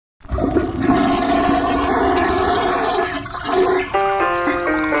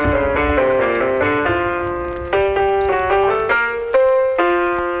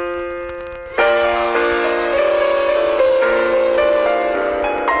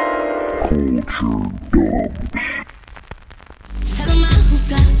Tell 'em I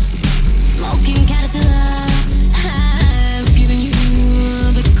got smoking caterpillar has given you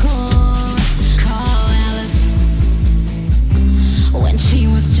the call. Call Alice when she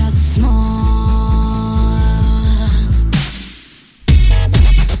was just small.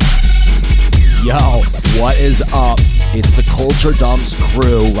 Yo, what is up? It's the Culture Dumps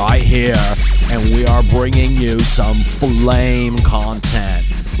crew right here, and we are bringing you some flame content.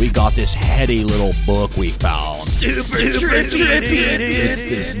 We got this heady little book we found. Super trippy. It's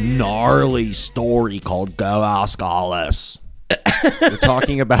this gnarly story called Go Ask Alice. We're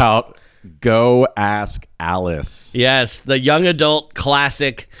talking about Go Ask Alice. Yes, the young adult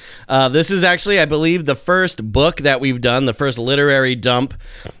classic. This is actually, I believe, the first book that we've done, the first literary dump.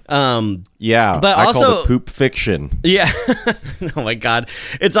 Yeah, but I also, call it poop fiction. Yeah. Oh my God.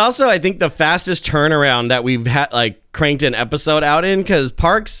 It's also, I think, the fastest turnaround that we've had, like, cranked an episode out in, because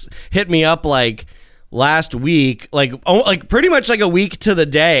Parks hit me up like last week, like pretty much like a week to the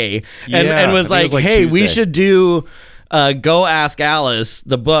day, and was like, hey, Tuesday. we should do Go Ask Alice,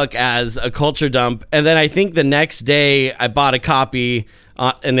 the book, as a culture dump. And then I think the next day I bought a copy,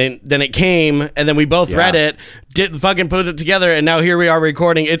 and then it came, and then we both read it, fucking put it together, and now here we are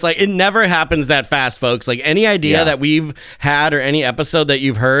recording. It's like, it never happens that fast, folks. Like, any idea that we've had or any episode that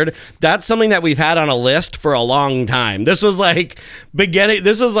you've heard, that's something that we've had on a list for a long time. This was like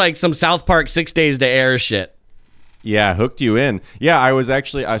some South Park 6 Days to Air shit. Yeah, hooked you in. Yeah, I was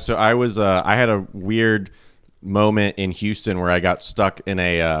actually, I had a weird moment in Houston where I got stuck in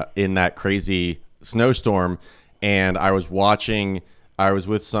that crazy snowstorm, and I was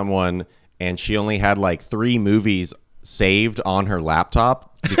with someone, and she only had like 3 movies saved on her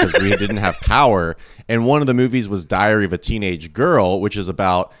laptop because we didn't have power. And one of the movies was Diary of a Teenage Girl, which is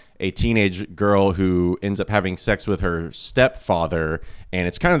about a teenage girl who ends up having sex with her stepfather. And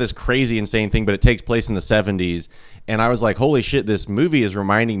it's kind of this crazy, insane thing, but it takes place in the 70s. And I was like, holy shit, this movie is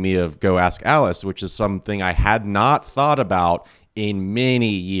reminding me of Go Ask Alice, which is something I had not thought about in many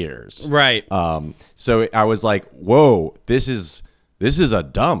years. Right. So I was like, whoa, this is a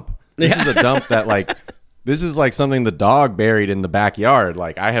dump. This is a dump that, like, this is like something the dog buried in the backyard.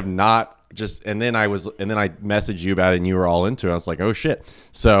 Like, I have not and then I messaged you about it, and you were all into it. I was like, oh shit.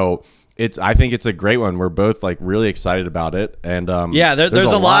 So I think it's a great one. We're both like really excited about it. And there's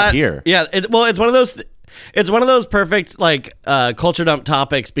a lot here. Yeah. It's one of those perfect, like, culture dump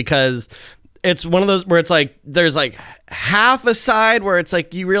topics, because it's one of those where it's like, there's like half a side where it's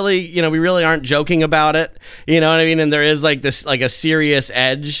like, we really aren't joking about it, you know what I mean? And there is like this, like, a serious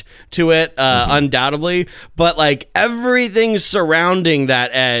edge to it, undoubtedly, but like everything surrounding that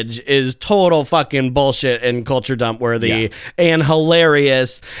edge is total fucking bullshit and culture dump worthy and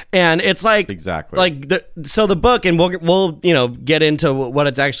hilarious. And it's like, exactly like the book, and we'll get into what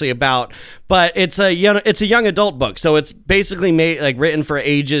it's actually about, but it's a young adult book. So it's basically written for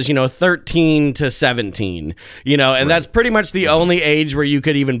ages, 13 to 17, and that's pretty much the only age where you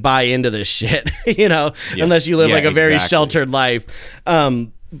could even buy into this shit, unless you live like a very sheltered life.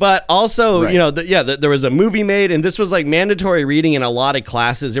 But also, there was a movie made, and this was like mandatory reading in a lot of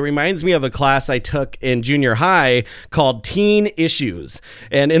classes. It reminds me of a class I took in junior high called Teen Issues.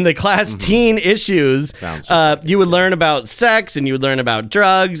 And in the class Teen Issues, you would learn about sex, and you would learn about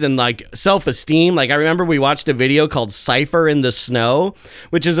drugs and like self-esteem. Like, I remember we watched a video called Cypher in the Snow,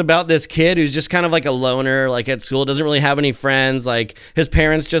 which is about this kid who's just kind of like a loner, like at school, doesn't really have any friends. Like, his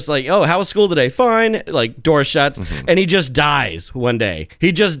parents just like, oh, how was school today? Fine. Like, door shuts. And he just dies one day.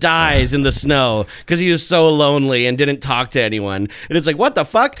 He just dies in the snow because he was so lonely and didn't talk to anyone. And it's like, what the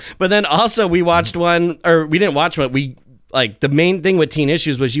fuck? But then also we watched one, or we didn't watch one, the main thing with Teen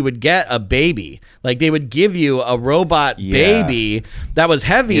Issues was you would get a baby. Like, they would give you a robot baby that was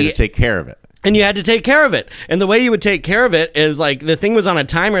heavy. You had to take care of it. And you had to take care of it. And the way you would take care of it is, like, the thing was on a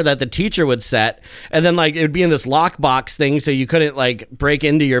timer that the teacher would set. And then, like, it would be in this lockbox thing so you couldn't, like, break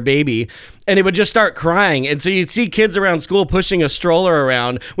into your baby. And it would just start crying. And so you'd see kids around school pushing a stroller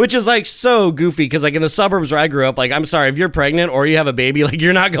around, which is, like, so goofy. Because, like, in the suburbs where I grew up, like, I'm sorry, if you're pregnant or you have a baby, like,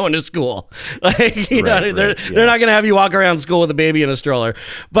 you're not going to school. Like, they're not going to have you walk around school with a baby in a stroller.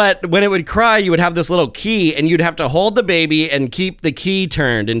 But when it would cry, you would have this little key, and you'd have to hold the baby and keep the key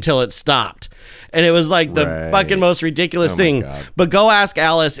turned until it stopped. And it was like the fucking most ridiculous thing. God. But Go Ask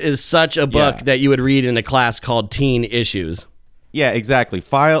Alice is such a book that you would read in a class called Teen Issues. Yeah, exactly.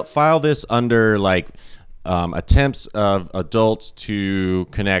 File this under like attempts of adults to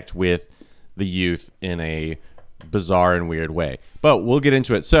connect with the youth in a bizarre and weird way. But we'll get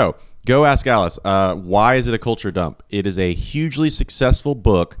into it. So Go Ask Alice. Why is it a culture dump? It is a hugely successful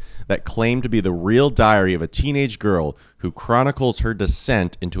book that claimed to be the real diary of a teenage girl who chronicles her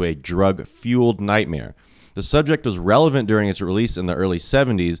descent into a drug-fueled nightmare. The subject was relevant during its release in the early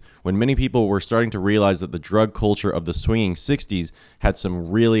 70s when many people were starting to realize that the drug culture of the swinging 60s had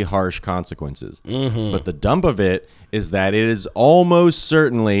some really harsh consequences. But the dump of it is that it is almost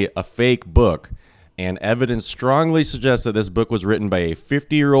certainly a fake book, and evidence strongly suggests that this book was written by a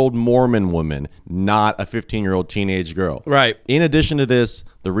 50-year-old Mormon woman, not a 15-year-old teenage girl. Right. In addition to this,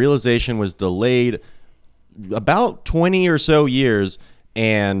 the realization was delayed about 20 or so years,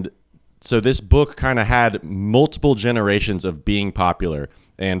 and so this book kind of had multiple generations of being popular.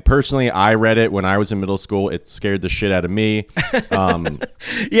 And personally, I read it when I was in middle school. It scared the shit out of me.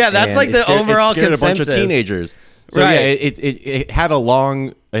 Yeah, that's like the overall it scared consensus. a bunch of teenagers. So Right. yeah, it had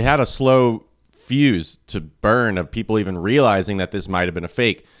a slow fuse to burn of people even realizing that this might have been a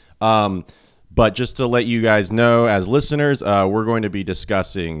fake. But just to let you guys know, as listeners, we're going to be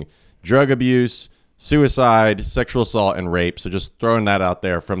discussing drug abuse, suicide, sexual assault, and rape. So just throwing that out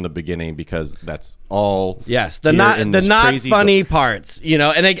there from the beginning because that's all. Yes, the here not in this crazy funny parts, you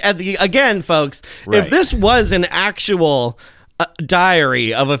know. And again, folks, Right. if this was an actual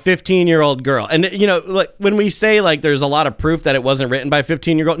diary of a 15-year-old girl, and you know, like when we say like there's a lot of proof that it wasn't written by a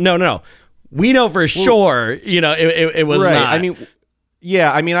 15-year-old, no, we know for sure, you know, it was right. not. I mean,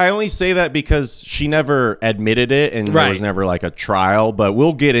 yeah, I mean, I only say that because she never admitted it and Right. there was never like a trial, but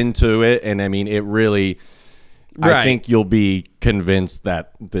we'll get into it. And I mean, it really, Right. I think you'll be convinced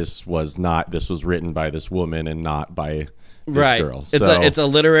that this was written by this woman and not by this girl. So, It's a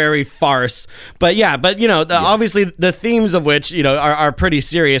literary farce. But yeah, you know, obviously the themes of which, you know, are pretty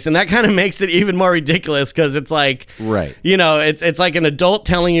serious, and that kind of makes it even more ridiculous because it's like, Right. you know, it's like an adult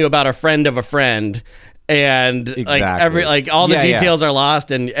telling you about a friend of a friend. And Exactly. all the Yeah, yeah. details are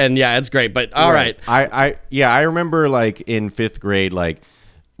lost, and yeah, it's great. But all right. I remember like in 5th grade, like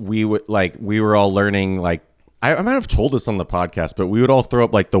we were all learning, like I might have told this on the podcast, but we would all throw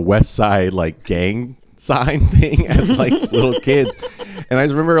up like the West Side like gang sign thing as like little kids. And I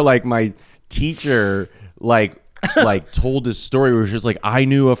just remember like my teacher like told this story where it was just like, I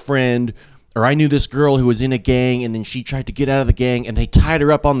knew a friend, or I knew this girl who was in a gang, and then she tried to get out of the gang, and they tied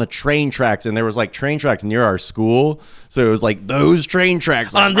her up on the train tracks, and there was like train tracks near our school, so it was like those train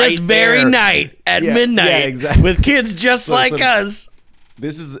tracks On this right very there. night at Yeah, midnight, yeah, exactly. with kids just like so- us.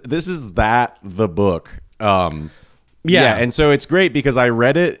 This is the book. Yeah. And so it's great because I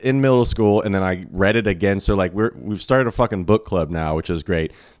read it in middle school and then I read it again. So like we've started a fucking book club now, which is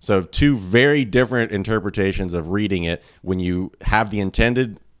great. So 2 very different interpretations of reading it when you have the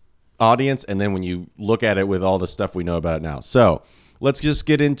intended audience and then when you look at it with all the stuff we know about it now. So let's just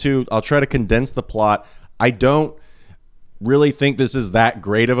get into, I'll try to condense the plot. I don't really think this is that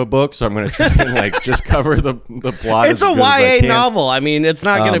great of a book, so I'm going to try and like just cover the plot. It's as a good as I YA can. novel. I mean, it's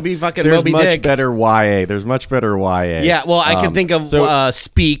not going to be fucking There's Moby much Dick. better YA. There's much better YA. Yeah, well, I can think of so-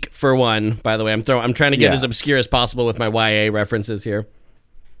 Speak for one. By the way, I'm trying to get Yeah. as obscure as possible with my YA references here.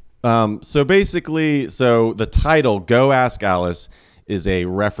 So basically, the title "Go Ask Alice" is a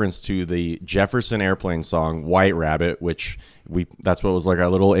reference to the Jefferson Airplane song "White Rabbit," which that's what was like our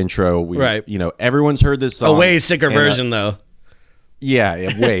little intro. Right. You know, everyone's heard this song. A way sicker and, version, though.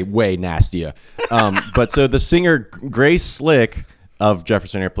 Yeah, way nastier. But so the singer Grace Slick of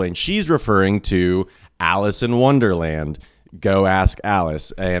Jefferson Airplane, she's referring to Alice in Wonderland. Go Ask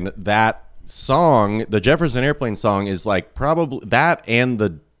Alice, and that song, the Jefferson Airplane song, is like probably that and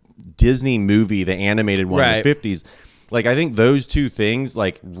the Disney movie, the animated one in Right. the 50s. Like I think those 2 things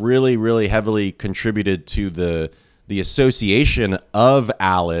like really heavily contributed to the association of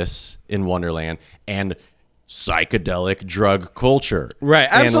Alice in Wonderland and psychedelic drug culture. Right,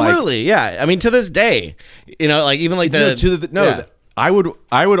 And, like, absolutely. Yeah, I mean, to this day, you know, like even like yeah. I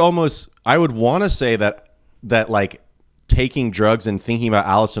would want to say that like taking drugs and thinking about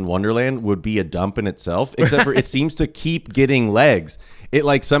Alice in Wonderland would be a dump in itself, except for it seems to keep getting legs. It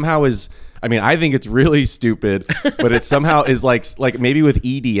like somehow is, I mean, I think it's really stupid, but it somehow is like maybe with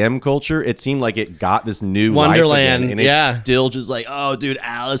EDM culture, it seemed like it got this new Wonderland, life again, and yeah. it's still just like, oh dude,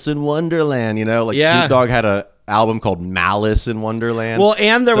 Alice in Wonderland, you know, like Yeah. Snoop Dogg had a album called Malice in Wonderland. Well,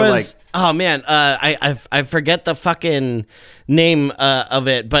 and there So, was like, oh man, I forget the fucking name of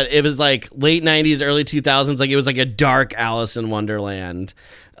it, but it was like late 90s, early 2000s. Like it was like a dark Alice in Wonderland.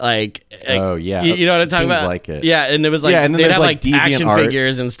 Like Oh, yeah. you know what I'm talking Seems about? like it. Yeah, and it was like Yeah, and then they'd there's, have like, like action DeviantArt.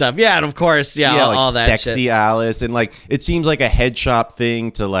 figures and stuff. Yeah, and of course, yeah, yeah, all like that sexy shit. Alice, and like it seems like a head shop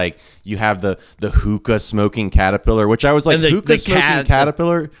thing to like you have the hookah smoking caterpillar, which I was like, And the hookah smoking cat-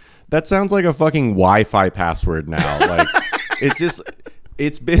 caterpillar. That sounds like a fucking Wi-Fi password now. Like it's just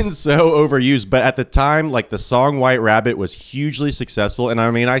it's been so overused, but at the time, like the song White Rabbit was hugely successful. And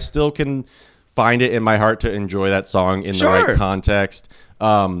I mean, I still can find it in my heart to enjoy that song in the right context.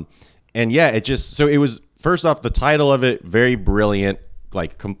 And yeah, it just, so it was, first off, the title of it, very brilliant.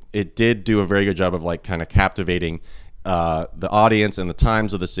 Like it did do a very good job of like kind of captivating the audience and the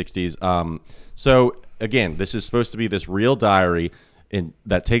times of the 60s. So again, this is supposed to be this real diary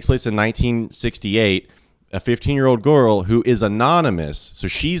that takes place in 1968. A 15-year-old girl who is anonymous, so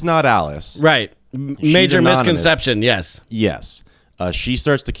she's not Alice. Right. Major anonymous. Misconception, yes. Yes. She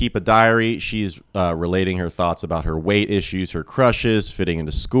starts to keep a diary. She's relating her thoughts about her weight issues, her crushes, fitting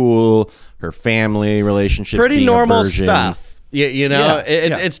into school, her family relationships. Pretty being normal a virgin. stuff. You know,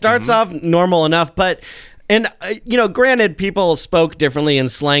 it starts off normal enough, but... And, you know, granted, people spoke differently and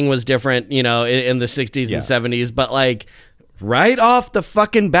slang was different, you know, in the 60s and 70s, but like... Right off the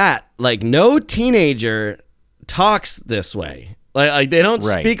fucking bat, like no teenager talks this way. Like they don't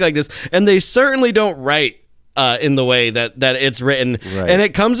speak like this, and they certainly don't write in the way that it's written. Right. And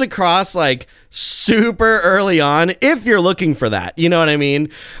it comes across like super early on if you're looking for that. You know what I mean?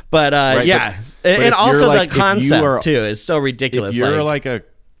 But yeah, but and also like, the concept too is so ridiculous. If you're like a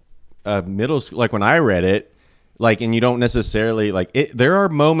middle school, like when I read it, like, and you don't necessarily like it, there are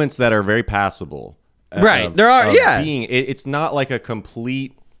moments that are very passable. Right. There are, it's not like a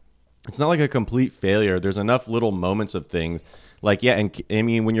complete failure. There's enough little moments of things like, yeah. And I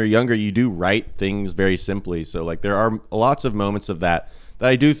mean, when you're younger, you do write things very simply. So like there are lots of moments of that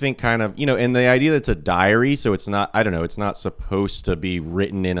I do think kind of, you know, and the idea that it's a diary. So it's not, I don't know, it's not supposed to be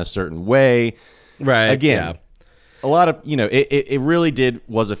written in a certain way. Right. Again, a lot of, you know, it really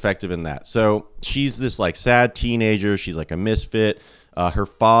was effective in that. So she's this like sad teenager. She's like a misfit. Her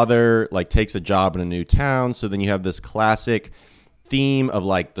father like takes a job in a new town. So then you have this classic theme of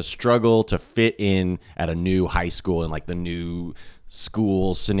like the struggle to fit in at a new high school and like the new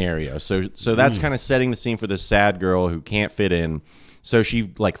school scenario. So that's kind of setting the scene for this sad girl who can't fit in. So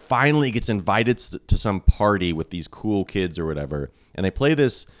she like finally gets invited to some party with these cool kids or whatever. And they play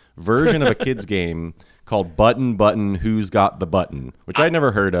this version of a kid's game called Button Button Who's Got the Button, which I'd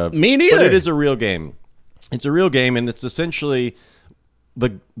never heard of. Me neither. But it is a real game. It's a real game, and it's essentially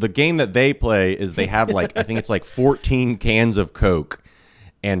the game that they play is they have like I think it's like 14 cans of Coke,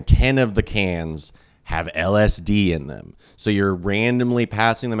 and 10 of the cans have LSD in them. So you're randomly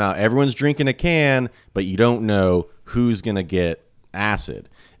passing them out. Everyone's drinking a can, but you don't know who's gonna get acid.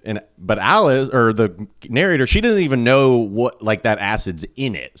 But Alice, or the narrator, she doesn't even know what like that acid's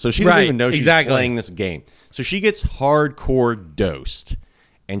in it. So she doesn't even know she's playing this game. So she gets hardcore dosed,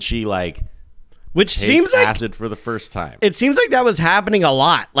 and she like which seems like acid for the first time. It seems like that was happening a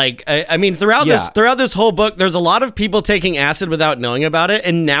lot. Like I mean, throughout this whole book, there's a lot of people taking acid without knowing about it.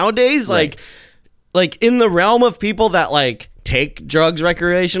 And nowadays, like in the realm of people that like take drugs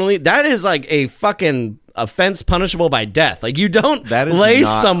recreationally, that is like a fucking offense punishable by death. Like you don't lace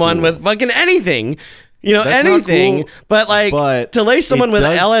someone with fucking anything. You know, that's anything, cool, but to lace someone with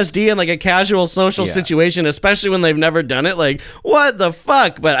LSD in like a casual social situation, especially when they've never done it, like what the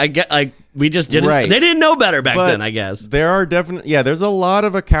fuck? But I get like we just didn't. Right. They didn't know better back then, I guess. There are definitely there's a lot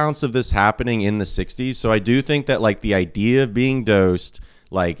of accounts of this happening in the 60s. So I do think that like the idea of being dosed,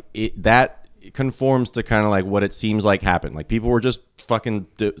 like that conforms to kind of like what it seems like happened. Like people were just fucking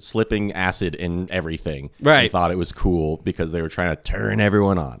slipping acid in everything, right? And thought it was cool because they were trying to turn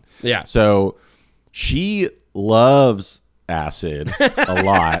everyone on. Yeah. So she loves acid a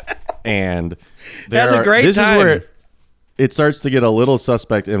lot, and that's a great time. This is where it starts to get a little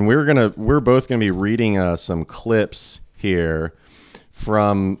suspect, and we're both gonna be reading some clips here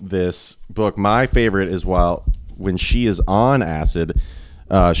from this book. My favorite is when she is on acid,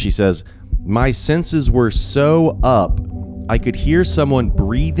 she says, "My senses were so up, I could hear someone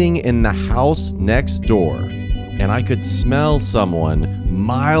breathing in the house next door. And I could smell someone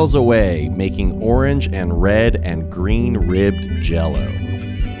miles away making orange and red and green ribbed Jell-O."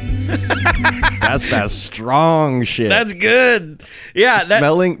 That's that strong shit. That's good. Yeah.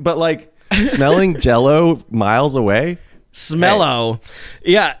 Smelling Jell-O miles away. Smello.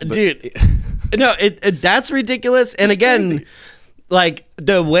 Hey. Yeah, dude. No, that's ridiculous. And again, crazy. Like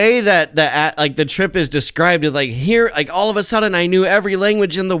the way that the trip is described is like here, like all of a sudden I knew every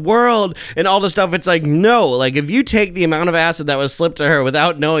language in the world and all this stuff. It's like, no, like if you take the amount of acid that was slipped to her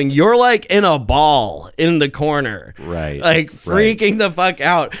without knowing, you're like in a ball in the corner, right? Like freaking the fuck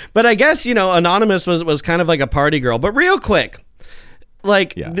out. But I guess, you know, Anonymous was kind of like a party girl. But real quick,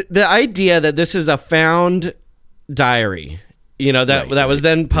 like the idea that this is a found diary, that was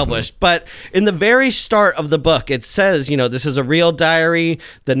then published. But in the very start of the book, it says, this is a real diary.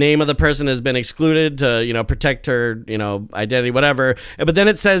 The name of the person has been excluded to, protect her, identity, whatever. But then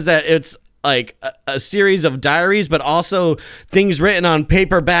it says that it's like a series of diaries, but also things written on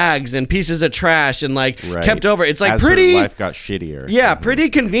paper bags and pieces of trash and kept over. It's like as pretty her life got shittier. Yeah, pretty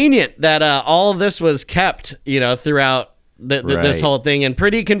convenient that all of this was kept, throughout this whole thing, and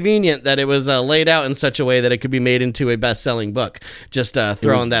pretty convenient that it was laid out in such a way that it could be made into a best-selling book. Just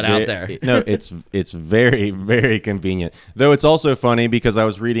throwing that out there. No, it's very, very convenient. Though it's also funny because I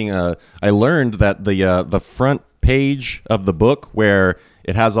was reading. I learned that the front page of the book where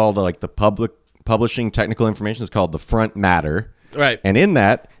it has all the public publishing technical information is called the front matter. Right. And in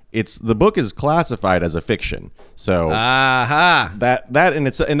that, the book is classified as a fiction. So and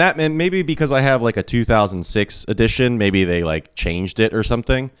maybe because I have a 2006 edition, maybe they changed it or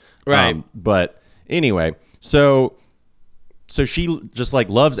something. Right. But anyway, so she just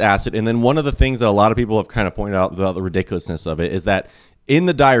loves acid. And then one of the things that a lot of people have kind of pointed out about the ridiculousness of it is that in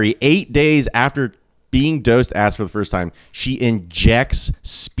the diary, 8 days after being dosed acid for the first time, she injects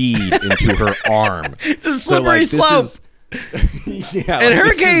speed into her arm. It's a slippery slope. Yeah, in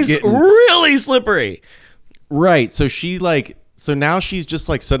her case, really slippery. Right. So so now she's just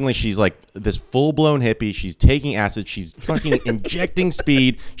suddenly she's this full blown hippie. She's taking acid. She's fucking injecting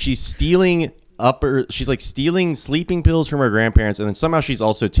speed. She's stealing stealing sleeping pills from her grandparents, and then somehow she's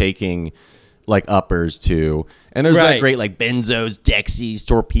also taking uppers too. And there's that great benzos, Dexies,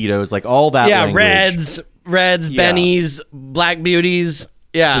 torpedoes, all that. Yeah, language. reds, bennies, black beauties.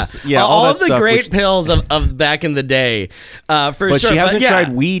 Yeah, all of the stuff, great pills of back in the day. For sure. But she hasn't tried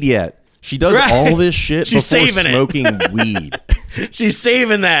weed yet. She does all this shit She's before saving smoking weed. She's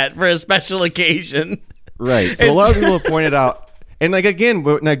saving that for a special occasion. Right. So a lot of people have pointed out, and again,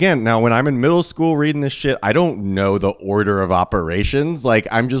 now when I'm in middle school reading this shit, I don't know the order of operations.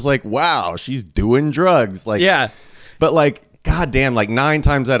 I'm just wow, she's doing drugs. Yeah. But goddamn, 9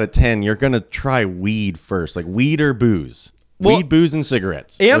 times out of 10, you're gonna try weed first, weed or booze. Weed, booze, and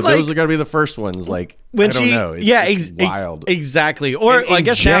cigarettes. And those are gonna be the first ones. When I don't know. It's wild. Exactly. Or I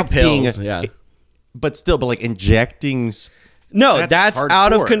guess now pills. Yeah. But still, injecting. No, that's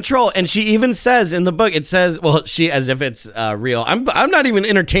out of control. And she even says in the book, it says, she, as if it's real. I'm not even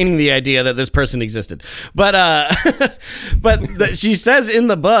entertaining the idea that this person existed. But she says in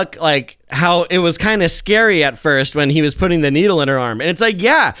the book, how it was kind of scary at first when he was putting the needle in her arm. And it's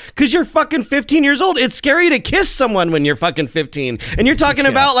yeah, because you're fucking 15 years old. It's scary to kiss someone when you're fucking 15. And you're talking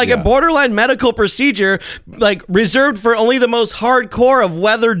about a borderline medical procedure, reserved for only the most hardcore of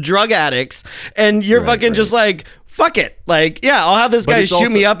weathered drug addicts. And you're just fuck it. I'll have this guy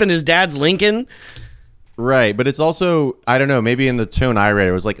shoot me up in his dad's Lincoln. Right. But it's also, I don't know, maybe in the tone I read,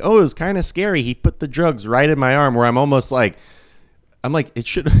 it was it was kind of scary. He put the drugs right in my arm, where I'm almost it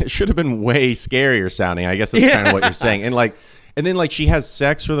should have been way scarier sounding. I guess that's kind of what you're saying. And then she has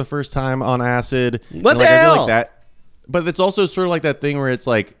sex for the first time on acid. What the hell? I feel that. But it's also sort of that thing where it's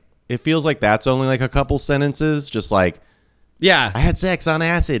it feels like that's only a couple sentences, just yeah, I had sex on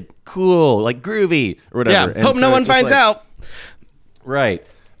acid. Cool, groovy or whatever. Yeah, hope no one finds out. Right.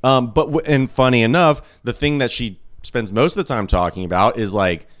 And funny enough, the thing that she spends most of the time talking about is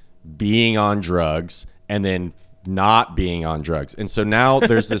being on drugs and then not being on drugs. And so now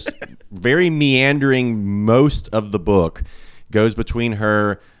there's this very meandering, most of the book goes between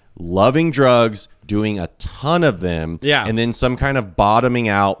her loving drugs, doing a ton of them, and then some kind of bottoming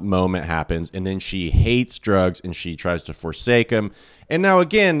out moment happens, and then she hates drugs and she tries to forsake them. And now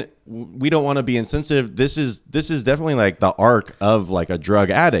again, we don't want to be insensitive. This is definitely the arc of a drug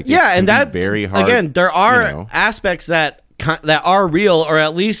addict. Yeah, and that very hard. Again, there are aspects that are real, or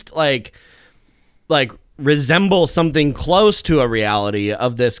at least resemble something close to a reality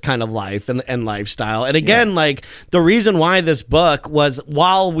of this kind of life and lifestyle. And again, the reason why this book was,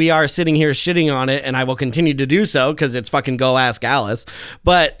 while we are sitting here shitting on it, and I will continue to do so because it's fucking Go Ask Alice,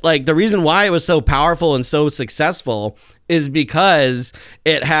 but the reason why it was so powerful and so successful is because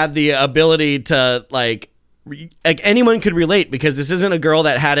it had the ability to anyone could relate, because this isn't a girl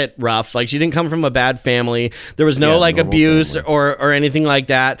that had it rough. She didn't come from a bad family. There was no abuse or anything like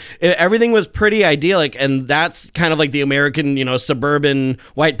that. Everything was pretty idyllic, and that's kind of the American, suburban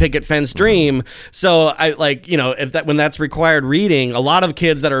white picket fence dream. So I when that's required reading, a lot of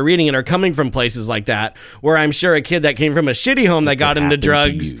kids that are reading it are coming from places like that, where I'm sure a kid that came from a shitty home that got into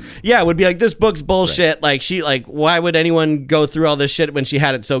drugs, would be this book's bullshit. Right. Why would anyone go through all this shit when she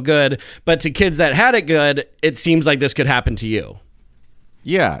had it so good? But to kids that had it good, it seems like this could happen to you.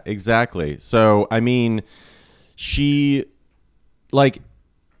 Yeah, exactly. So, I mean, she,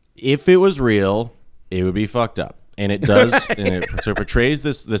 if it was real, it would be fucked up. and it does. And it so it portrays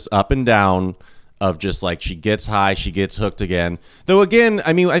this up and down of just like she gets high, she gets hooked again. Though again,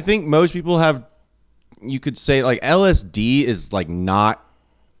 I mean, I think most people have. You could say like LSD is like not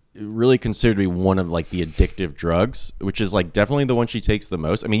really considered to be one of like the addictive drugs, which is like definitely the one she takes the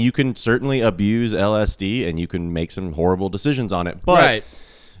most. I mean, you can certainly abuse LSD and you can make some horrible decisions on it, but Right.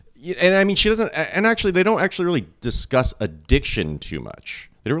 and I mean, she doesn't, and actually they don't actually really discuss addiction too much.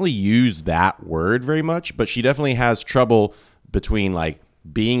 They don't really use that word very much, but she definitely has trouble between like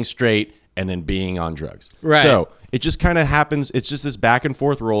being straight and then being on drugs. Right. So it just kind of happens. It's just this back and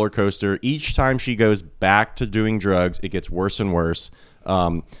forth roller coaster. Each time she goes back to doing drugs, it gets worse and worse.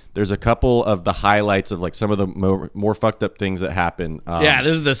 There's a couple of the highlights of like some of the more fucked up things that happen. Yeah,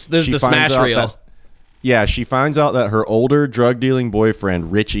 this is she the finds smash out reel. that- yeah, she finds out that her older drug dealing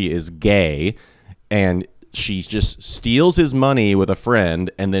boyfriend Richie is gay, and she just steals his money with a friend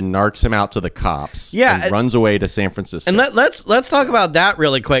and then narcs him out to the cops. Yeah, and runs away to San Francisco. And let's talk about that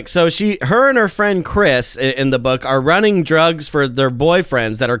really quick. So her and her friend Chris in the book are running drugs for their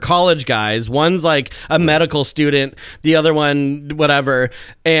boyfriends that are college guys. One's like a medical student, the other one whatever,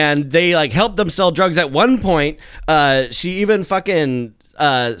 and they like help them sell drugs. At one point, she even fucking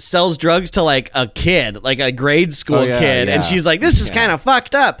sells drugs to like a kid, like a grade school kid, and she's like, this is kind of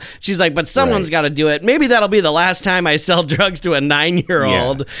fucked up. She's like, but someone's got to do it. Maybe that'll be the last time I sell drugs to a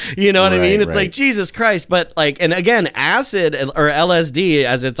 9-year-old. You know what I mean? It's like, Jesus Christ. But like, and again, acid or LSD,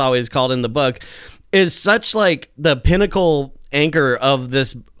 as it's always called in the book, is such like the pinnacle anchor of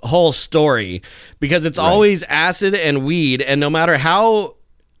this whole story, because it's always acid and weed, and no matter how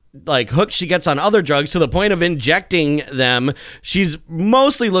like hooked she gets on other drugs to the point of injecting them, she's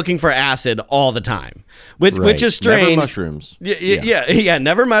mostly looking for acid all the time, which is strange. Never mushrooms. Yeah,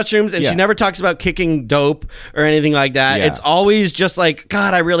 never mushrooms, and she never talks about kicking dope or anything like that. Yeah. It's always just like,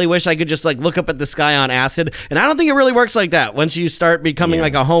 God, I really wish I could just like look up at the sky on acid, and I don't think it really works like that. Once you start becoming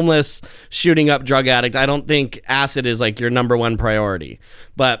like a homeless, shooting up drug addict, I don't think acid is like your number one priority.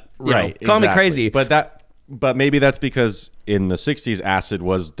 But you know, call me crazy, But maybe that's because in the 60s, acid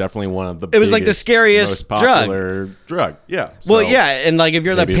was definitely one of the it was like the scariest most popular drug. Yeah. Well, yeah, and like if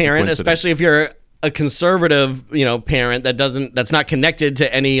you're the maybe it's a parent, coincidence. especially if you're a conservative, parent that's not connected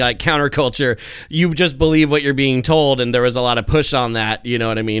to any like counterculture, you just believe what you're being told, and there was a lot of push on that, you know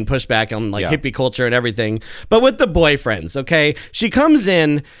what I mean, pushback on like hippie culture and everything. But with the boyfriends, okay, she comes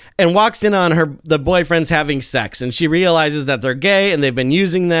in and walks in on the boyfriends having sex, and she realizes that they're gay and they've been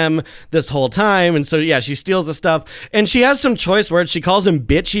using them this whole time, and so she steals the stuff, and she has some choice words. She calls him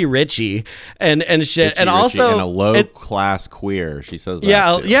bitchy Richie and shit, and also and a low class queer. She says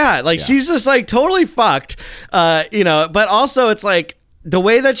that too. She's just like totally fucked, but also it's like the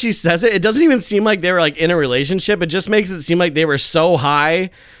way that she says it doesn't even seem like they were like in a relationship. It just makes it seem like they were so high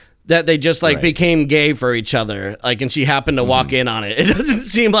that they just like became gay for each other, like, and she happened to walk in on it. It doesn't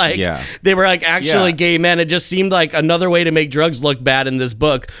seem like they were like actually gay men. It just seemed like another way to make drugs look bad in this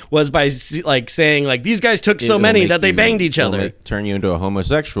book was by like saying like these guys took so many that they banged each other. Turn you into a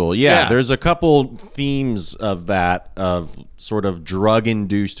homosexual. Yeah, there's a couple themes of that, of sort of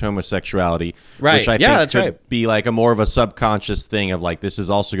drug-induced homosexuality, which I think could be like a more of a subconscious thing of like, this is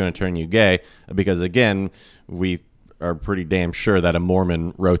also going to turn you gay, because again, we are pretty damn sure that a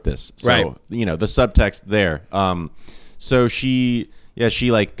Mormon wrote this. So, the subtext there. So she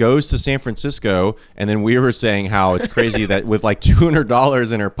like goes to San Francisco, and then we were saying how it's crazy that with like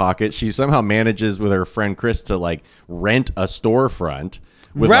 $200 in her pocket, she somehow manages with her friend Chris to like rent a storefront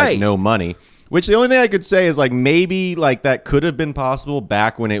with like no money. Which the only thing I could say is like maybe like that could have been possible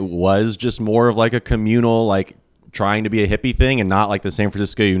back when it was just more of like a communal, like trying to be a hippie thing, and not like the San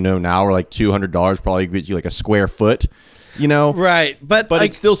Francisco now, where like $200 probably gets you like a square foot, Right. But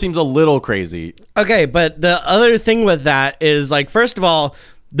like, it still seems a little crazy. Okay, but the other thing with that is like, first of all,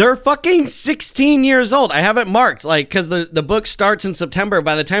 they're fucking 16 years old. I have it marked, like, because the book starts in September.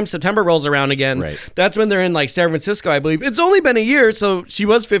 By the time September rolls around again, that's when they're in like San Francisco, I believe. It's only been a year, so she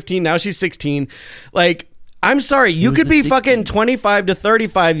was 15, now she's 16. Like, I'm sorry, you could be fucking 25 to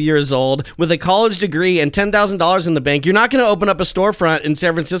 35 years old with a college degree and $10,000 in the bank. You're not going to open up a storefront in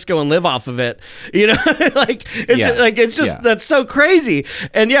San Francisco and live off of it. That's so crazy.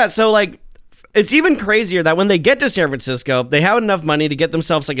 And so like, it's even crazier that when they get to San Francisco, they have enough money to get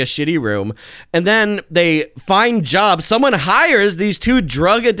themselves like a shitty room, and then they find jobs. Someone hires these two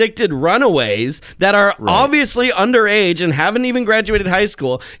drug addicted runaways that are obviously underage and haven't even graduated high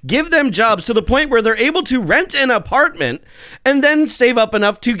school, give them jobs to the point where they're able to rent an apartment and then save up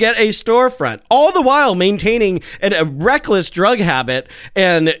enough to get a storefront, all the while maintaining a reckless drug habit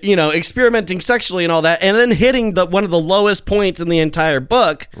and, experimenting sexually and all that, and then hitting one of the lowest points in the entire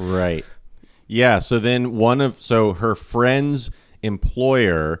book. Right. Yeah, so then her friend's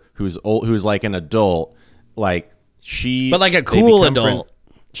employer, who's old, who's like an adult, like But like a they cool become adult.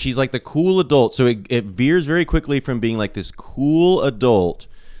 She's like the cool adult. So it veers very quickly from being like this cool adult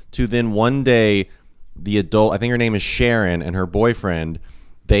to then one day the adult, I think her name is Sharon, and her boyfriend,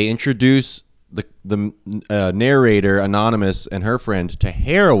 they introduce the narrator, Anonymous, and her friend to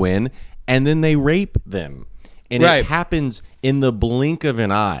heroin, and then they rape them. And Right. it happens in the blink of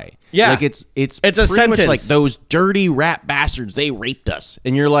an eye. Yeah. Like it's a pretty sentence. much like those dirty rat bastards, they raped us.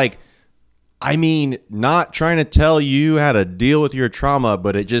 And you're like, I mean, not trying to tell you how to deal with your trauma,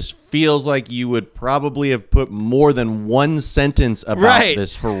 but it just feels like you would probably have put more than one sentence about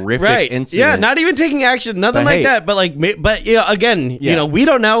this horrific incident. Yeah, not even taking action, nothing But like hey- that. But like, but you know, again, Yeah. you know, we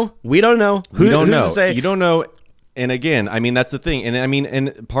don't know. We don't know. You don't who's know. to say? You don't know. And again, I mean, that's the thing. And I mean,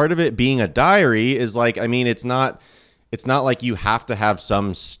 and part of it being a diary is like, I mean, it's not like you have to have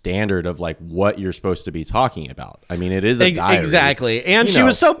some standard of like what you're supposed to be talking about. I mean, it is a diary. Exactly. And You she know.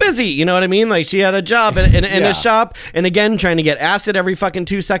 was so busy, you know what I mean? Like she had a job in Yeah. a shop, and again, trying to get acid every fucking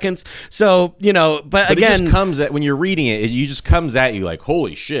 2 seconds. So, you know, but But again, it just comes at when you're reading it, it just comes at you like,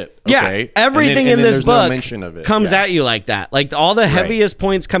 holy shit. yeah, Okay. everything and in then this there's book no mention of it. comes Yeah. at you like that. Like all the heaviest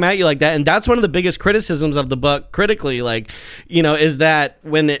points come at you like that, and that's one of the biggest criticisms of the book critically. Like, you know, is that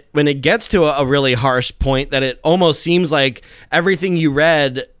when it gets to a really harsh point, that it almost seems like everything you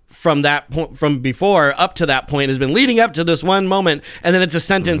read from that point, from before up to that point, has been leading up to this one moment, and then it's a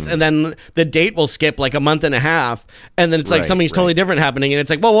sentence, Mm-hmm. and then the date will skip like a month and a half, and then it's like Right, something's totally right. different happening, and it's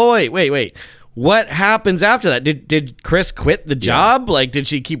like, whoa, wait. What happens after that? Did Chris quit the job? Like, did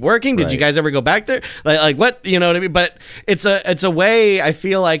she keep working? Did you Right. guys ever go back there? Like what? You know what I mean? But it's a way, I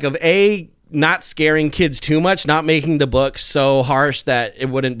feel like, of not scaring kids too much, not making the book so harsh that it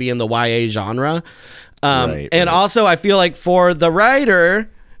wouldn't be in the YA genre. Right, And right. also, I feel like for the writer,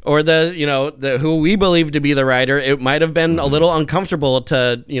 or the who we believe to be the writer, it might have been a Mm-hmm. little uncomfortable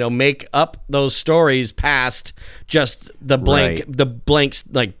to, you know, make up those stories past just the Right.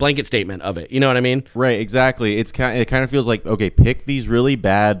 blanket statement of it. You know what I mean? Right, exactly. It kind of feels like, okay, pick these really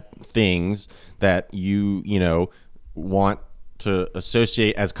bad things that you know, want to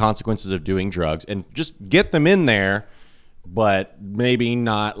associate as consequences of doing drugs and just get them in there, but maybe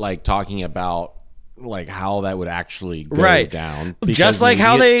not like talking about like how that would actually go Right. down. Just like maybe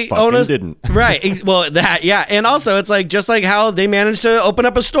how it they own fucking a didn't. Right. Well, that, yeah. And also it's like, just like how they managed to open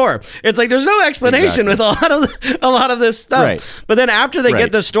up a store. It's like, there's no explanation Exactly. with a lot of this stuff. Right. But then after they Right.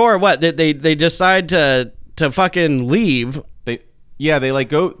 get the store, what they decide to fucking leave. They like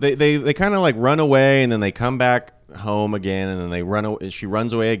go they kind of like run away, and then they come back home again, and then they run away. She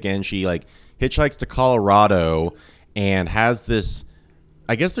runs away again. She like hitchhikes to Colorado and has this,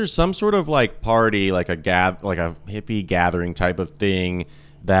 I guess there's some sort of like party, like a hippie gathering type of thing,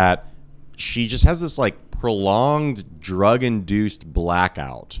 that she just has this like prolonged drug induced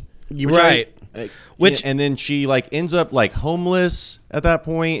blackout. Right. And then she like ends up like homeless at that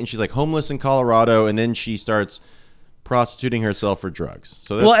point, and she's like homeless in Colorado, and then she starts prostituting herself for drugs.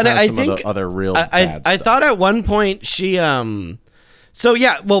 So that's and kind of I some of think the other real I bad stuff. thought at one point she so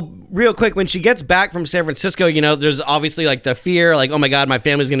yeah, well, real quick, when she gets back from San Francisco, you know, there's obviously like the fear, like, oh my God, my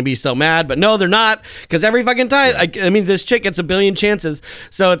family's going to be so mad. But no, they're not, because every fucking time, I mean, this chick gets a billion chances.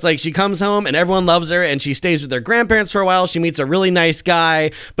 So it's like she comes home and everyone loves her, and she stays with her grandparents for a while. She meets a really nice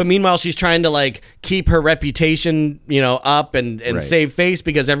guy. But meanwhile, she's trying to like keep her reputation, you know, up and Right. save face,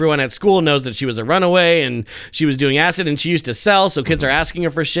 because everyone at school knows that she was a runaway and she was doing acid, and she used to sell. So kids are asking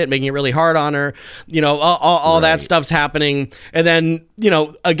her for shit, making it really hard on her. You know, all that Right. stuff's happening. And then, you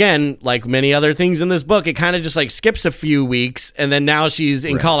know, again, like many other things in this book, it kind of just like skips a few weeks, and then now she's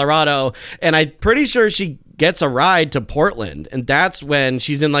in Colorado, and I'm pretty sure she gets a ride to Portland, and that's when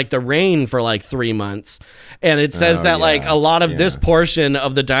she's in like the rain for like 3 months. And it says Oh, that like yeah. a lot of this Yeah. portion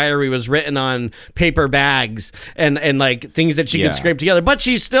of the diary was written on paper bags and like things that she Yeah. could scrape together, but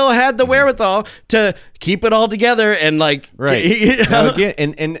she still had the wherewithal to keep it all together and like Right. you know? Now, again,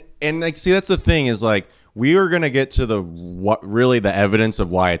 and like, see, that's the thing, is like, we are gonna get to the really the evidence of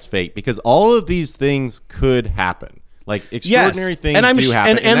why it's fake, because all of these things could happen. Like extraordinary things And I'm do sh-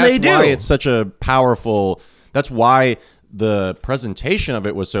 happen, and that's they why do. it's such a powerful. That's why the presentation of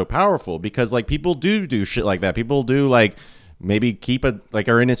it was so powerful, because like people do shit like that. People do like maybe keep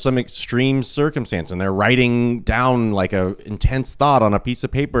are in some extreme circumstance and they're writing down like a intense thought on a piece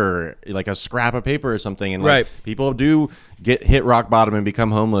of paper, like a scrap of paper or something. And like, people do hit rock bottom and become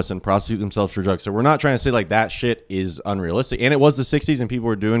homeless and prostitute themselves for drugs. So we're not trying to say like that shit is unrealistic. And it was the 60s and people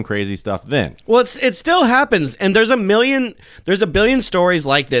were doing crazy stuff then. Well, it still happens. And there's a billion stories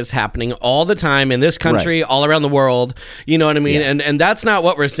like this happening all the time in this country, all around the world. You know what I mean? Yeah. And that's not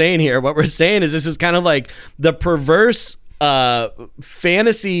what we're saying here. What we're saying is this is kind of like the perverse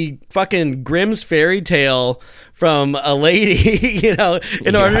fantasy fucking Grimm's fairy tale from a lady,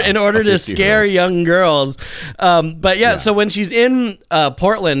 in order to scare young girls. But so when she's in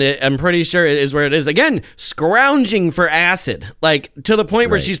Portland, I'm pretty sure it is where it is. Again, scrounging for acid, like to the point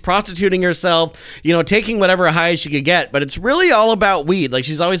where she's prostituting herself, taking whatever high she could get. But it's really all about weed. Like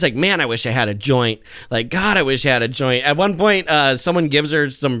she's always like, man, I wish I had a joint. Like, God, I wish I had a joint. At one point, someone gives her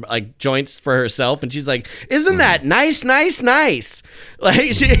some like joints for herself, and she's like, isn't that nice?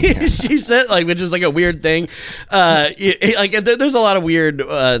 Like she said, like, which is like a weird thing. There's a lot of weird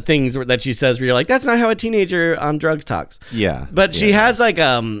things that she says where you're like, that's not how a teenager on drugs talks. Yeah. But she has like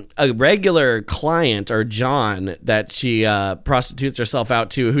a regular client, or John, that she prostitutes herself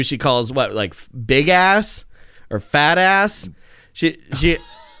out to, who she calls like big ass or fat ass. She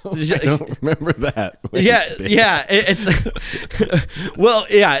I don't remember that.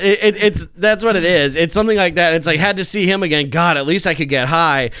 It's that's what it is. It's something like that. It's like, had to see him again. God, at least I could get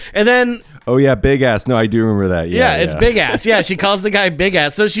high. And then, oh yeah, big ass. No, I do remember that. Yeah, it's big ass. Yeah, she calls the guy big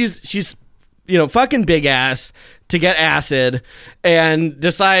ass. So she's fucking big ass to get acid, and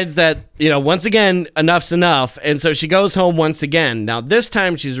decides that, once again, enough's enough. And so she goes home once again. Now, this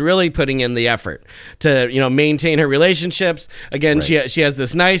time she's really putting in the effort to, maintain her relationships. Again, she has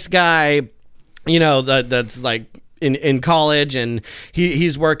this nice guy, that's like in college, and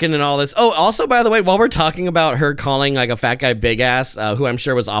he's working and all this. Oh, also, by the way, while we're talking about her calling like a fat guy big ass, who I'm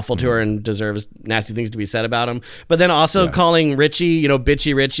sure was awful to her and deserves nasty things to be said about him, but then also calling Richie,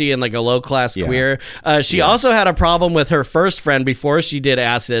 bitchy Richie, and like a low class queer. She also had a problem with her first friend before she did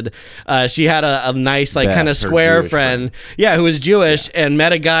acid. She had a nice, like, kind of square friend, who was Jewish, and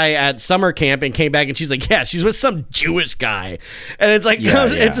met a guy at summer camp and came back, and she's like, she's with some Jewish guy, and it's like,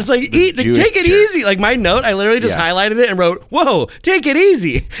 it's just like, take it easy. Like, my note, I literally just highlighted it and wrote, whoa, take it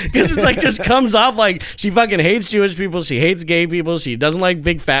easy, because it's like, just comes off like she fucking hates Jewish people, she hates gay people, she doesn't like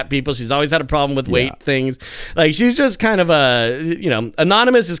big fat people, she's always had a problem with weight things. Like, she's just kind of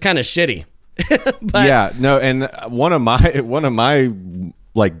anonymous is kind of shitty. And one of my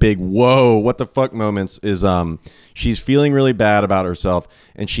like big whoa what the fuck moments is she's feeling really bad about herself,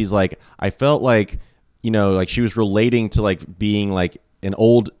 and she's like, I felt like, like she was relating to like being like an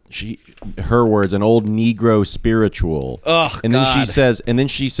old, her words, an old Negro spiritual. And then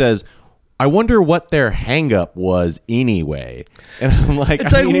she says, I wonder what their hang up was anyway. And I'm like,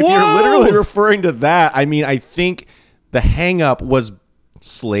 if you're literally referring to that, I mean, I think the hang up was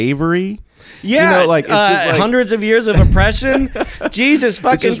slavery. Yeah, it's just like, hundreds of years of oppression. Jesus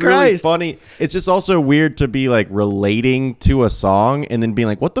fucking it's just Christ. Really funny. It's just also weird to be like relating to a song and then being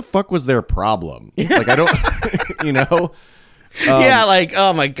like, what the fuck was their problem? Like, I don't, like,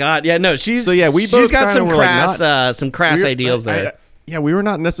 oh my God. Yeah, no, she's got some crass ideals there. We were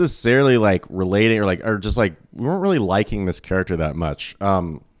not necessarily like relating or just like, we weren't really liking this character that much.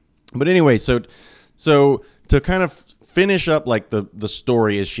 But anyway, so to kind of finish up like the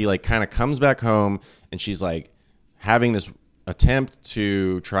story is she like kind of comes back home and she's like having this attempt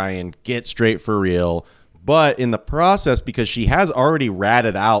to try and get straight for real, but in the process, because she has already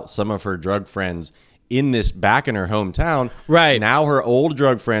ratted out some of her drug friends in her hometown, right now her old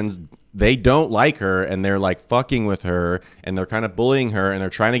drug friends, they don't like her, and they're like fucking with her, and they're kind of bullying her, and they're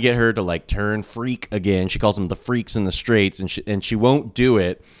trying to get her to like turn freak again. She calls them the freaks in the straights, and she won't do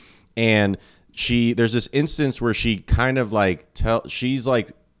it. And there's this instance where she kind of like she's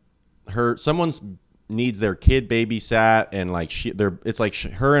like someone's needs their kid babysat, and like it's like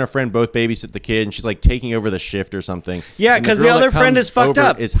her and a friend both babysit the kid, and she's like taking over the shift or something. Yeah, because the other friend is fucked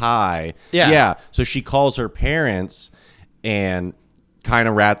up. Is high. Yeah. So she calls her parents and kind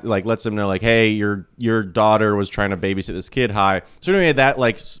of lets them know like, hey, your daughter was trying to babysit this kid high. So anyway, that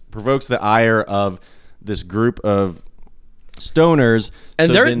like provokes the ire of this group of stoners,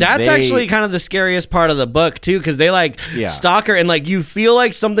 and that's actually kind of the scariest part of the book too, because they like stalk her, and like you feel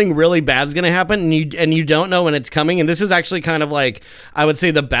like something really bad's gonna happen, and you don't know when it's coming. And this is actually kind of like, I would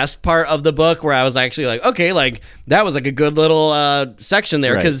say, the best part of the book, where I was actually like, okay, like that was like a good little section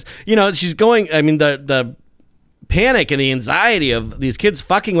there, because she's going, I mean, the panic and the anxiety of these kids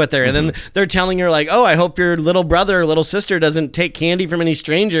fucking with her. And then they're telling her like, oh, I hope your little brother or little sister doesn't take candy from any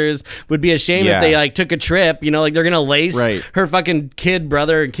strangers. Would be a shame if they like took a trip, you know, like they're going to lace her fucking kid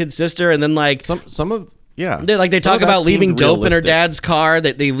brother and kid sister. And then like some of, yeah. They talk about leaving dope in her dad's car,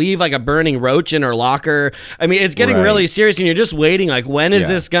 that they leave like a burning roach in her locker. I mean, it's getting really serious, and you're just waiting like, when is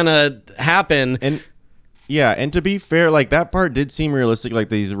this gonna happen? And and to be fair, like that part did seem realistic, like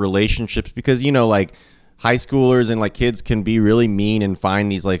these relationships, because you know, like high schoolers and like kids can be really mean and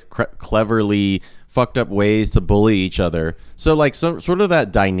find these like cleverly fucked up ways to bully each other. So like some sort of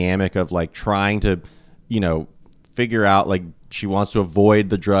that dynamic of like trying to, you know, figure out like she wants to avoid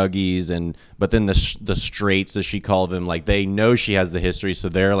the druggies, but then the straights, as she called them, like they know she has the history, so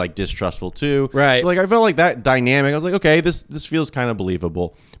they're like distrustful too. Right. So like I felt like that dynamic. I was like, okay, this feels kind of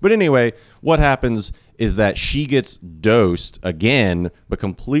believable. But anyway, what happens is that she gets dosed again, but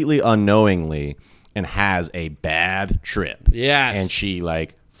completely unknowingly, and has a bad trip. Yes. And she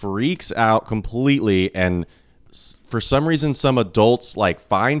like freaks out completely, and for some reason, some adults like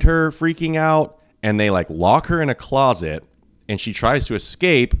find her freaking out, and they like lock her in a closet. And she tries to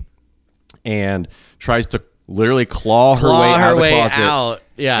escape and tries to literally claw her way out of the closet.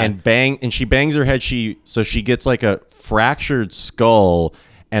 Yeah. And she bangs her head. So she gets like a fractured skull,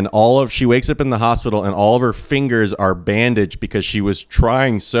 and she wakes up in the hospital, and all of her fingers are bandaged because she was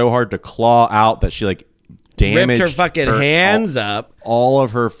trying so hard to claw out that she like damaged ripped her fucking hands up. All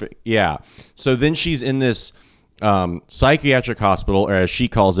of her. So then she's in this psychiatric hospital, or as she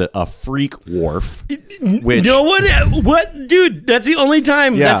calls it, a freak wharf. Which, you know what, dude? That's the only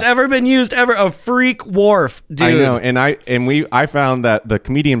time that's ever been used ever. A freak wharf, dude. I know, and I found that the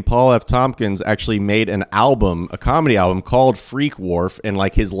comedian Paul F. Tompkins actually made an album, a comedy album called Freak Wharf, and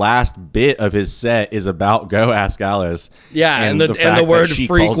like his last bit of his set is about Go Ask Alice. Yeah, and the word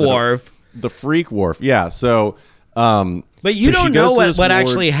freak wharf. The freak wharf. Yeah, so. But you don't know what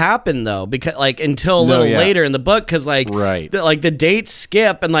actually happened though, because like until a little later in the book, because like the dates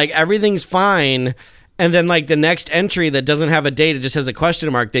skip and like everything's fine, and then like the next entry that doesn't have a date, it just has a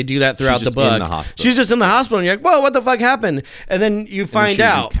question mark. They do that throughout the book. She's just in the hospital, and you're like, whoa, what the fuck happened? And then you find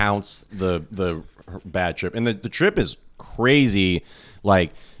out. Counts the bad trip, and the trip is crazy,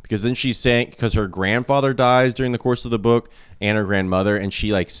 like. Because then she's saying, because her grandfather dies during the course of the book, and her grandmother, and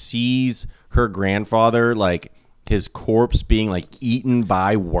she like sees her grandfather like his corpse being like eaten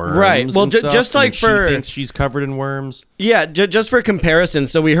by worms. Right. Well, just like she thinks she's covered in worms. Yeah. Just for comparison.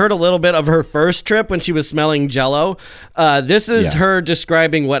 So we heard a little bit of her first trip when she was smelling Jell-O. This is her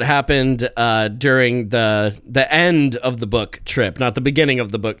describing what happened during the end of the book trip, not the beginning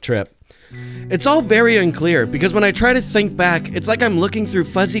of the book trip. It's all very unclear, because when I try to think back, it's like I'm looking through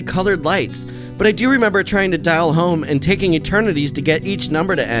fuzzy colored lights, but I do remember trying to dial home and taking eternities to get each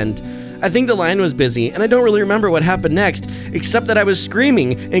number to end. I think the line was busy, and I don't really remember what happened next, except that I was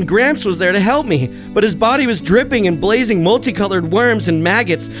screaming, and Gramps was there to help me, but his body was dripping and blazing multicolored worms and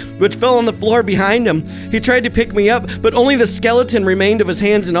maggots, which fell on the floor behind him. He tried to pick me up, but only the skeleton remained of his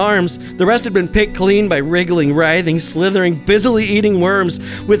hands and arms. The rest had been picked clean by wriggling, writhing, slithering, busily eating worms,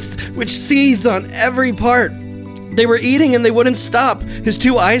 which seethed on every part. They were eating and they wouldn't stop. His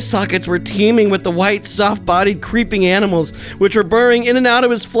two eye sockets were teeming with the white, soft-bodied, creeping animals, which were burrowing in and out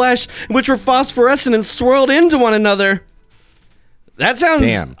of his flesh, which were phosphorescent and swirled into one another. That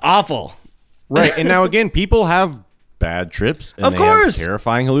sounds awful. Right, and now again, people have bad trips, and of course, have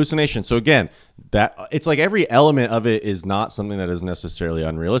terrifying hallucinations. So again, that it's like every element of it is not something that is necessarily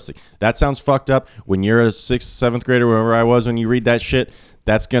unrealistic. That sounds fucked up. When you're a 6th, 7th grader, wherever I was when you read that shit,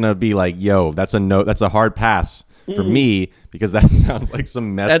 that's gonna be like, yo, that's a hard pass for me, because that sounds like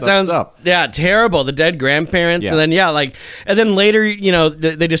some messed up stuff. Yeah, terrible. The dead grandparents, and then and then later, you know,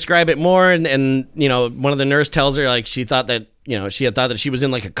 they describe it more, and you know, one of the nurse tells her like she thought that, you know, she had thought that she was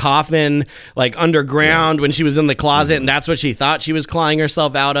in like a coffin, like underground when she was in the closet, and that's what she thought she was clawing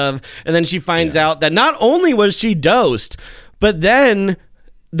herself out of. And then she finds out that not only was she dosed, but then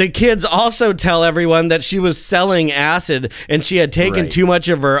the kids also tell everyone that she was selling acid and she had taken too much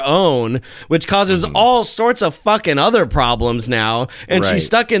of her own, which causes all sorts of fucking other problems now. And she's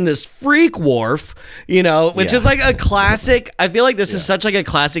stuck in this freak wharf, you know, which is like a classic. I feel like this is such like a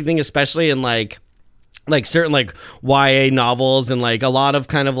classic thing, especially in like certain like YA novels and like a lot of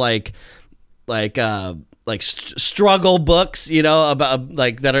kind of like struggle books, you know, about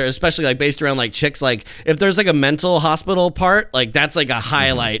like that are especially like based around like chicks. Like if there's like a mental hospital part, like that's like a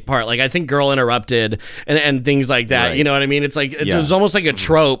highlight part. Like I think Girl Interrupted and things like that. You know what I mean? It's like it's almost like a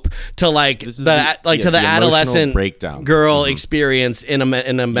trope to like to the adolescent breakdown girl experience in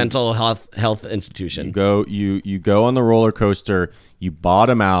a mental health institution. You go on the roller coaster, you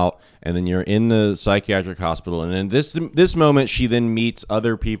bottom out, and then you're in the psychiatric hospital, and in this moment, she then meets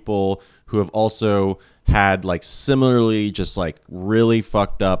other people who have also had like similarly just like really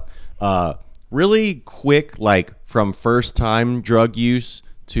fucked up, really quick, like from first time drug use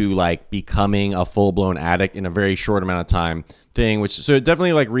to like becoming a full blown addict in a very short amount of time thing, which so it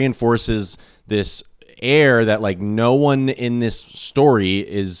definitely like reinforces this air that like no one in this story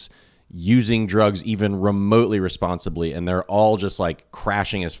is using drugs even remotely responsibly, and they're all just like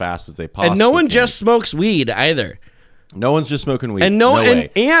crashing as fast as they possibly And no one can. just smokes weed either. No one's just smoking weed. And way.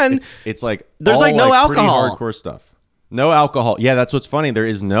 and it's like there's all, like no pretty alcohol. hardcore stuff. No alcohol. Yeah, that's what's funny. There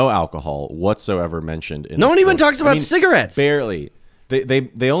is no alcohol whatsoever mentioned in No this one even book. talks about cigarettes. Barely.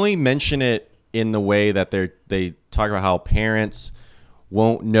 They only mention it in the way that they talk about how parents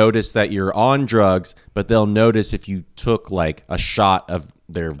won't notice that you're on drugs, but they'll notice if you took like a shot of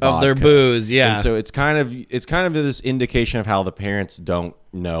their vodka. Of their booze, yeah. And so it's kind of this indication of how the parents don't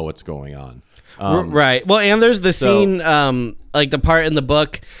know what's going on. Right. Well, and there's the scene, like the part in the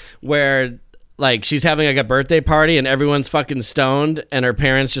book where like she's having like a birthday party and everyone's fucking stoned and her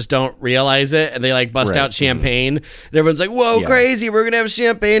parents just don't realize it and they like bust Right. out champagne and everyone's like, whoa, Yeah. crazy, we're gonna have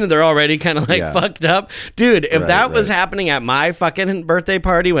champagne, and they're already kind of like Yeah. fucked up. Dude, if Right, that was right. happening at my fucking birthday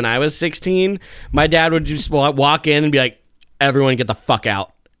party when I was 16, my dad would just walk in and be like, everyone get the fuck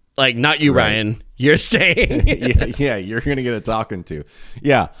out. Like, not you, Right. Ryan. You're staying. yeah, you're gonna get a talking to.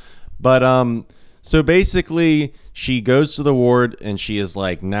 Yeah, but so basically, she goes to the ward and she is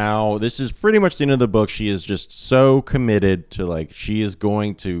like, now this is pretty much the end of the book. She is just so committed to like she is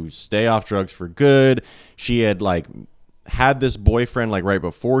going to stay off drugs for good. She had like had this boyfriend like right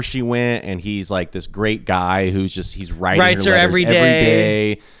before she went, and he's like this great guy who's just he's writing Writes her her letters every every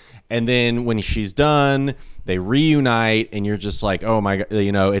day. day. And then when she's done, they reunite, and you're just like, oh my god,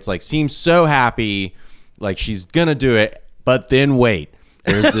 you know, it's like seems so happy, like she's gonna do it. But then wait,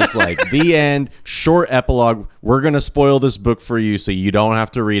 there's this like the end short epilogue. We're gonna spoil this book for you, so you don't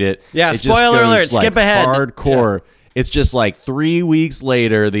have to read it. Yeah, It just spoiler goes, alert, like, skip ahead. Hardcore. It's just like 3 weeks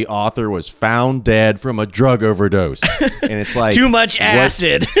later, the author was found dead from a drug overdose, and it's like Too much what-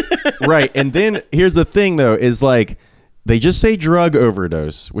 acid. right. And then here's the thing, though, is like they just say drug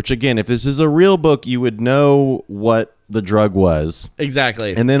overdose, which again, if this is a real book, you would know what the drug was.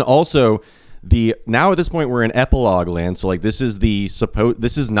 Exactly. And then also now at this point we're in epilogue land, so like this is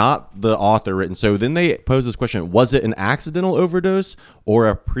this is not the author written. So then they pose this question: was it an accidental overdose or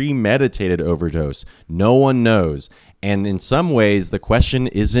a premeditated overdose? No one knows. And in some ways the question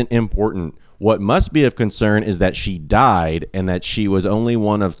isn't important. What must be of concern is that she died and that she was only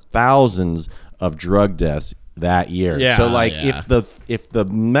one of thousands of drug deaths that year. Yeah, so like yeah. if the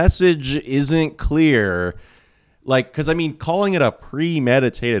message isn't clear, like, because I mean, calling it a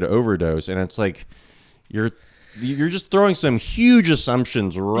premeditated overdose, and it's like you're just throwing some huge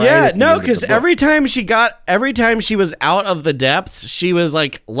assumptions right. Yeah, at the no, end of the because book. every time she was out of the depths, she was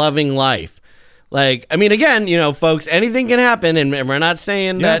like loving life. Like, I mean, again, you know, folks, anything can happen, and we're not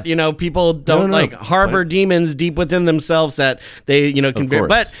saying Yeah. that, you know, people don't no, like harbor but- demons deep within themselves that they, you know, can bear.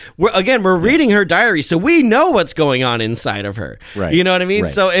 course. But we're reading her diary, so we know what's going on inside of her. Right. You know what I mean?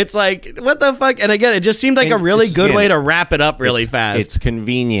 Right. So it's like, what the fuck? And again, it just seemed like And a really it's- good again, way to wrap it up really It's- fast. It's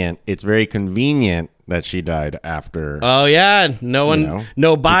convenient. It's very convenient that she died after. Oh yeah, no one, know,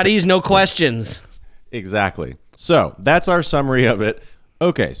 no bodies, no questions. Exactly. So that's our summary of it.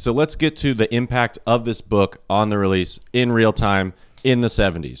 Okay, so let's get to the impact of this book on the release in real time in the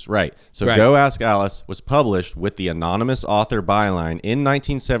 70s. Right. So Right. Go Ask Alice was published with the anonymous author byline in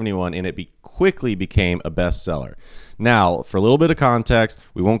 1971, and it quickly became a bestseller. Now, for a little bit of context,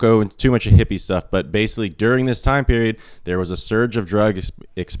 we won't go into too much of hippie stuff, but basically during this time period, there was a surge of drug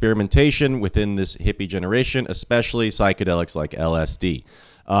experimentation within this hippie generation, especially psychedelics like LSD.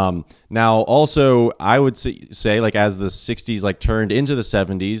 Now, also, I would say, like, as the 60s like turned into the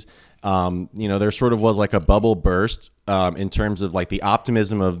 70s, you know, there sort of was like a bubble burst in terms of like the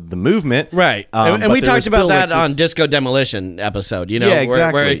optimism of the movement. Right. And but we there talked was about still, that like, on this- Disco Demolition episode, you know, Yeah,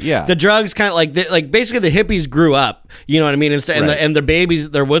 exactly, where yeah. the drugs kind of like basically the hippies grew up, you know what I mean? And, Right. and the babies,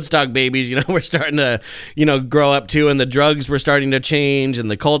 their Woodstock babies, you know, were starting to, you know, grow up too. And the drugs were starting to change and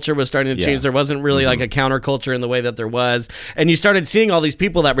the culture was starting to Yeah. change. There wasn't really like a counterculture in the way that there was. And you started seeing all these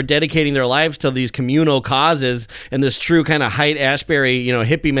people that were dedicating their lives to these communal causes and this true kind of Haight-Ashbury, you know,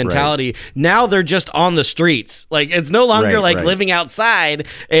 hippie mentality. Now they're just on the streets. Like, it's no longer Right, like right. living outside.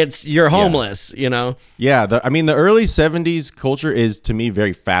 It's you're homeless, you know? Yeah, I mean, the early 70s culture is, to me,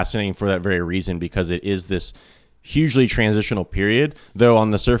 very fascinating for that very reason, because it is this hugely transitional period, though on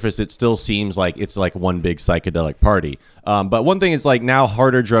the surface it still seems like it's like one big psychedelic party. But one thing is like now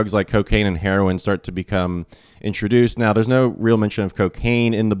harder drugs like cocaine and heroin start to become introduced. Now there's no real mention of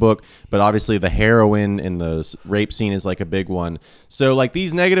cocaine in the book, but obviously the heroin in the rape scene is like a big one. So like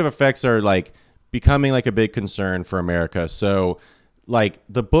these negative effects are like becoming like a big concern for America. So like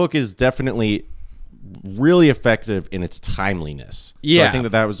the book is definitely really effective in its timeliness. So Yeah. I think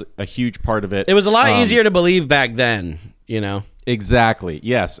that was a huge part of it. It was a lot easier to believe back then, you know? Exactly.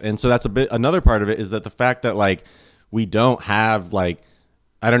 Yes. And so that's another part of it is that the fact that like we don't have like,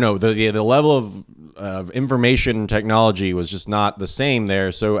 I don't know, the level of information and technology was just not the same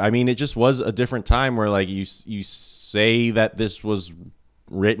there. So I mean, it just was a different time where like you say that this was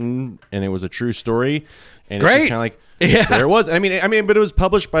written and it was a true story, and Great. it's just kind of like there it was. I mean, but it was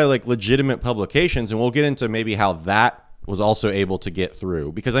published by like legitimate publications, and we'll get into maybe how that was also able to get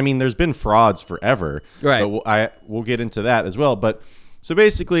through, because I mean, there's been frauds forever, right? But we'll get into that as well. But so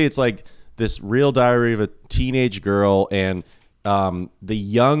basically, it's like this real diary of a teenage girl, and the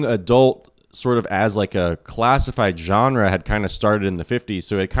young adult sort of as like a classified genre had kind of started in the 50s.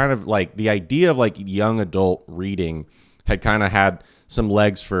 So it kind of like the idea of like young adult reading had kind of had some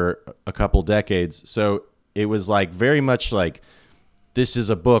legs for a couple decades. So it was like very much like this is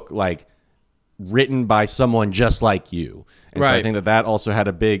a book like written by someone just like you. And so I think that also had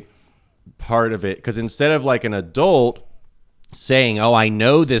a big part of it, because instead of like an adult saying, oh, I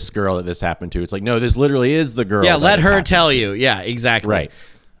know this girl that this happened to, it's like, no, this literally is the girl. Yeah, that let it her happened tell to. you. Yeah, exactly. Right.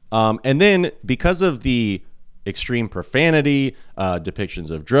 And then because of the extreme profanity, depictions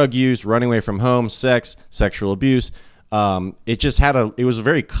of drug use, running away from home, sex, sexual abuse, it just had it was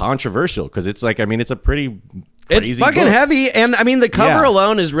very controversial, because it's like, I mean, it's a pretty crazy It's fucking book. heavy, and I mean the cover Yeah.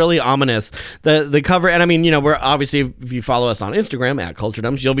 alone is really ominous. The cover, and I mean, you know, we're obviously, if you follow us on Instagram at Culture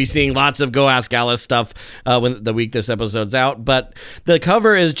Dumps, you'll be seeing lots of Go Ask Alice stuff when the week this episode's out. But the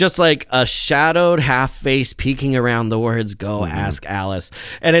cover is just like a shadowed half face peeking around the words "Go Ask Alice,"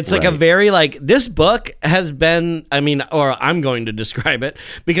 and it's like a Right. very like, this book has been, I mean, or I'm going to describe it,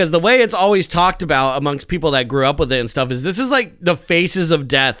 because the way it's always talked about amongst people that grew up with it and stuff is this is like the faces of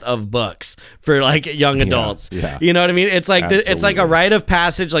death of books for like young adults. Yeah. You know what I mean? It's like it's like a Absolutely. rite of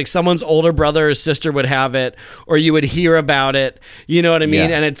passage. Like someone's older brother or sister would have it, or you would hear about it. You know what I mean?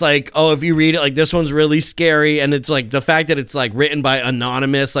 Yeah. And it's like, oh, if you read it, like this one's really scary. And it's like the fact that it's like written by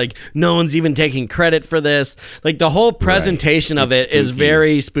anonymous, like no one's even taking credit for this. Like the whole presentation of It's it is spooky.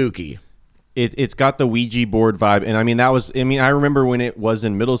 very spooky. It's got the Ouija board vibe, and I mean I remember when it was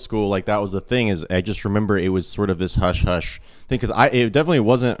in middle school, like that was the thing. Is I just remember it was sort of this hush hush thing, because it definitely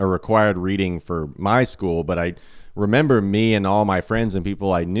wasn't a required reading for my school, but I remember me and all my friends and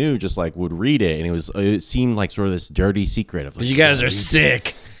people I knew just like would read it, and it seemed like sort of this dirty secret of like, You guys "Yeah, are read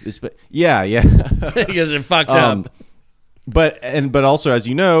sick. but yeah. You guys are fucked up. But also, as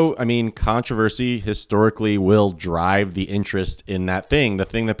you know, I mean, controversy historically will drive the interest in that thing. The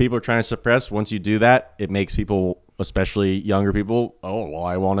thing that people are trying to suppress, once you do that, it makes people, especially younger people, oh, well,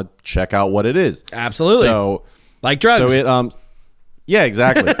 I want to check out what it is. Absolutely. So, Like drugs. So yeah,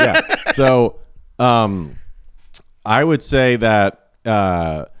 exactly. Yeah. So, I would say that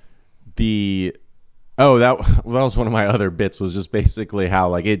that was one of my other bits, was just basically how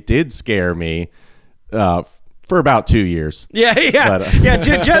like it did scare me for about 2 years. Yeah, But,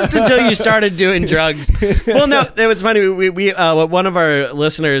 just until you started doing drugs. Well, no, it was funny. We one of our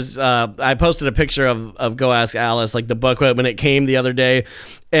listeners, I posted a picture of Go Ask Alice, like the book when it came the other day,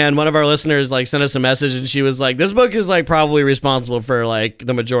 and one of our listeners like sent us a message, and she was like, "This book is like probably responsible for like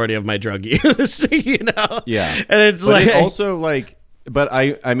the majority of my drug use," you know? Yeah, and it's but like it also like, but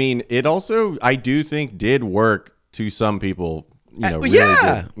I mean, it also I do think did work to some people. You know, really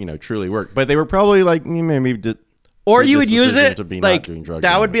yeah. did, you know, truly work. But they were probably like maybe. Or did you this would use decision it to be like not doing drugs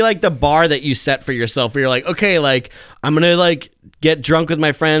that would anymore. be like the bar that you set for yourself, where you're like, okay, like I'm gonna like get drunk with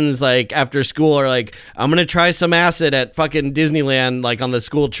my friends like after school, or like I'm gonna try some acid at fucking Disneyland like on the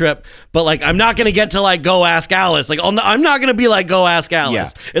school trip, but like I'm not gonna get to like Go Ask Alice. Like I'm not gonna be like Go Ask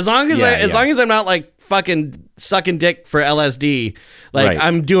Alice. Yeah. As long as Yeah, long as I'm not like fucking sucking dick for LSD, like Right.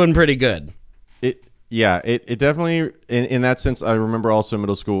 I'm doing pretty good. It definitely, in that sense, I remember also in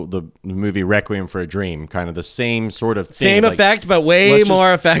middle school, the movie Requiem for a Dream, kind of the same sort of thing. Same like, effect, but way let's just-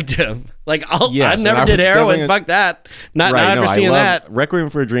 more effective. Like I Yes, never and I did was heroin. definitely- Fuck that. Not Right, after no, I seeing love that. Requiem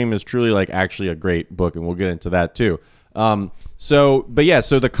for a Dream is truly like actually a great book, and we'll get into that too. So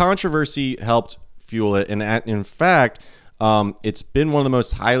the controversy helped fuel it, and in fact, it's been one of the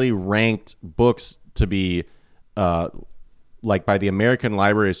most highly ranked books to be, like by the American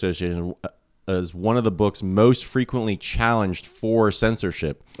Library Association, as one of the books most frequently challenged for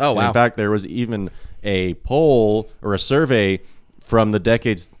censorship. Oh, And wow. in fact, there was even a poll or a survey from the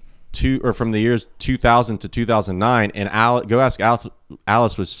decades from the years 2000 to 2009, and Go Ask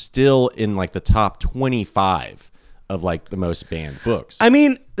Alice was still in like the top 25 of like the most banned books. I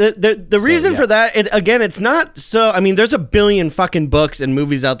mean, the reason for that, it's not so. I mean, there's a billion fucking books and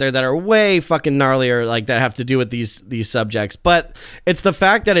movies out there that are way fucking gnarlier, like that have to do with these subjects. But it's the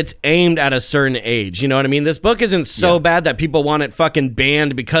fact that it's aimed at a certain age. You know what I mean? This book isn't so bad that people want it fucking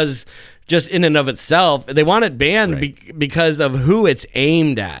banned because. Just in and of itself, they want it banned because of who it's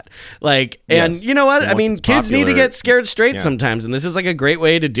aimed at. Like, and you know what? I mean, kids need to get scared straight sometimes, and this is like a great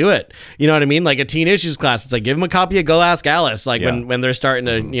way to do it. You know what I mean? Like a teen issues class, it's like give them a copy of Go Ask Alice. Like when they're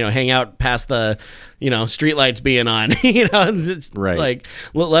starting to hang out past the street lights being on. It's like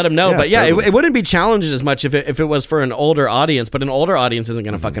let them know. But totally. it wouldn't be challenged as much if it was for an older audience. But an older audience isn't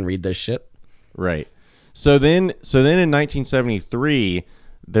going to fucking read this shit. Right. So then in 1973.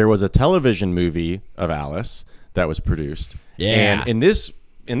 There was a television movie of Alice that was produced. Yeah. And in this,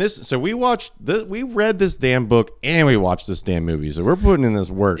 so we read this damn book and we watched this damn movie. So we're putting in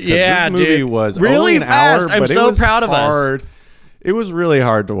this work. Yeah, this movie dude. was really only an hour, I'm but so it was proud of hard. us. It was really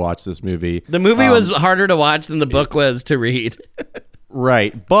hard to watch this movie. The movie was harder to watch than the book was to read.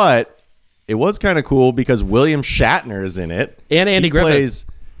 Right. But it was kind of cool because William Shatner is in it. And Andy Griffith.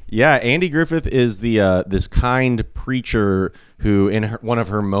 Andy Griffith is the this kind preacher who, in one of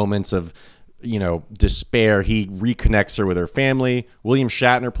her moments of despair, he reconnects her with her family. William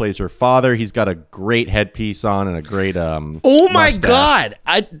Shatner plays her father. He's got a great headpiece on and a great oh my mustache. God,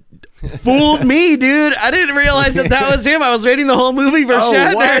 I fooled me, dude. I didn't realize that was him. I was reading the whole movie for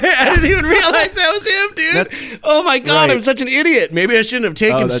Shatner. What? I didn't even realize that was him, dude. Oh my God, I'm such an idiot. Maybe I shouldn't have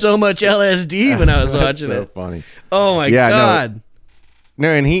taken so much LSD when I was watching so it. Funny. Oh my God. No,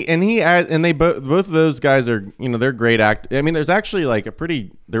 and they both of those guys are, they're great actors. I mean, there's actually like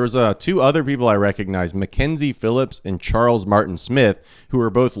there was two other people I recognized, Mackenzie Phillips and Charles Martin Smith, who were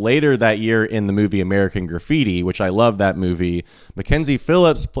both later that year in the movie American Graffiti, which I love that movie. Mackenzie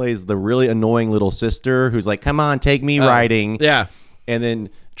Phillips plays the really annoying little sister who's like, come on, take me riding. Yeah. And then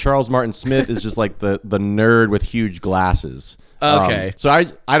Charles Martin Smith is just like the nerd with huge glasses. Okay. So I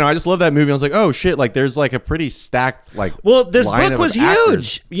I just love that movie. I was like, oh shit, like there's like a pretty stacked like. Well, this book was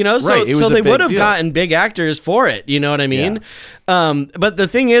actors. huge, so Right, so they would have gotten big actors for it. You know what I mean? But the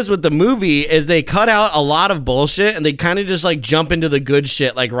thing is with the movie is they cut out a lot of bullshit and they kind of just like jump into the good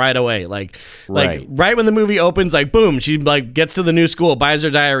shit like right away, like right when the movie opens, like boom, she like gets to the new school, buys her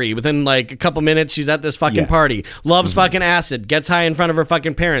diary. Within like a couple minutes, she's at this fucking party, loves fucking acid, gets high in front of her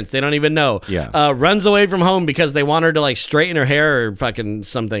fucking parents. They don't even know. Yeah. Runs away from home because they want her to like straighten her hair or fucking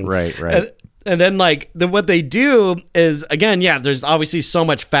something. Right. And then, like, what they do is, again, there's obviously so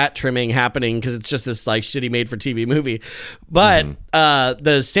much fat trimming happening because it's just this, like, shitty made-for-TV movie. But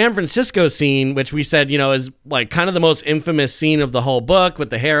the San Francisco scene, which we said, is, like, kind of the most infamous scene of the whole book with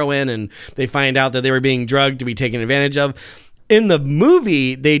the heroin, and they find out that they were being drugged to be taken advantage of. In the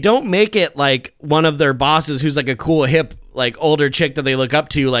movie, they don't make it, like, one of their bosses who's, like, a cool, hip, like, older chick that they look up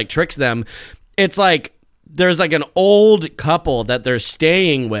to, like, tricks them. It's, like, there's, like, an old couple that they're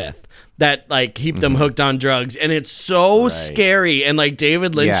staying with that like keep them hooked on drugs, and it's so scary and like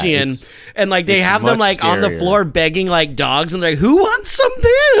David Lynchian, and like they have them like on the floor begging like dogs, and they're like, who wants some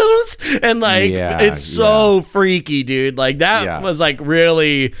pills? And like it's so freaky, dude. Like that was like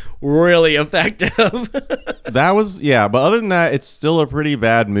really effective. That was but other than that, it's still a pretty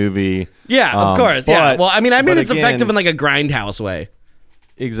bad movie. Yeah, of course. But, well, I mean it's again, effective in like a grindhouse way.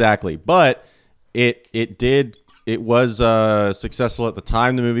 Exactly, but it was successful at the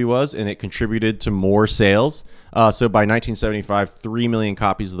time the movie was, and it contributed to more sales. So by 1975, 3 million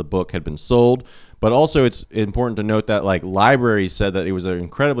copies of the book had been sold. But also it's important to note that like libraries said that it was an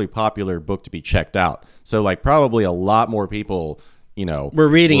incredibly popular book to be checked out. So like probably a lot more people, were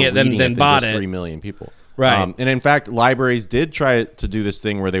reading it than bought it. 3 million people. Right. And in fact, libraries did try to do this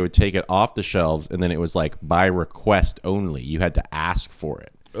thing where they would take it off the shelves, and then it was like by request only. You had to ask for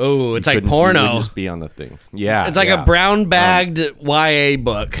it. Oh, it's like porno. It would just be on the thing. Yeah. It's like a brown bagged YA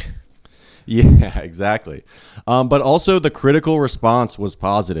book. Yeah, exactly. But also the critical response was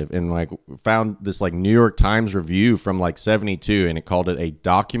positive, and like found this like New York Times review from like 1972, and it called it a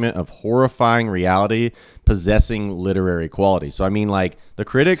document of horrifying reality possessing literary quality. So I mean, like the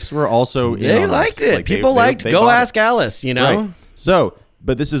critics were also they liked it. Like, People liked Go Ask Alice, Right. So,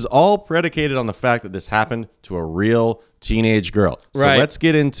 but this is all predicated on the fact that this happened to a real teenage girl. So let's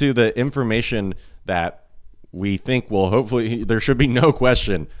get into the information that we think will hopefully, there should be no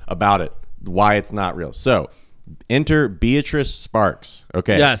question about it, why it's not real. So enter Beatrice Sparks.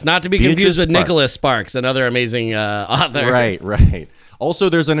 Okay. Yes, not to be confused with Nicholas Sparks, another amazing author. Right. Also,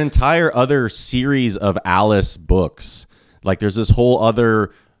 there's an entire other series of Alice books. Like, there's this whole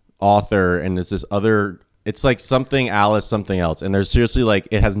other author, and there's this other. It's like something Alice, something else, and there's seriously like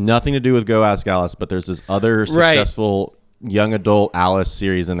it has nothing to do with Go Ask Alice, but there's this other successful young adult Alice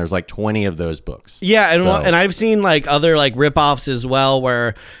series, and there's like 20 of those books. Yeah, and I've seen like other like ripoffs as well,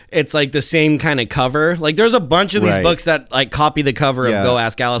 where it's like the same kind of cover. Like there's a bunch of these books that like copy the cover of Go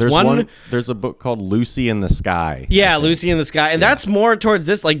Ask Alice. There's a book called Lucy in the Sky. Yeah, Lucy in the Sky, and that's more towards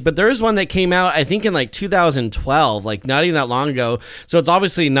this. Like, but there's one that came out I think in like 2012, like not even that long ago. So it's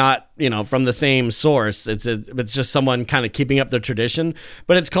obviously not from the same source. It's just someone kind of keeping up the tradition.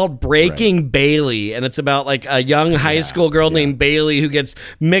 But it's called Breaking Bailey, and it's about like a young high school girl named Bailey who gets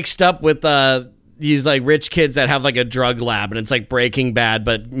mixed up with these like rich kids that have like a drug lab, and it's like Breaking Bad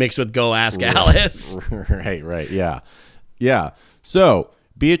but mixed with Go Ask Alice. Right, yeah. So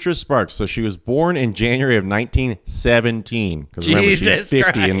Beatrice Sparks. So she was born in January of 1917. Because remember, she's 50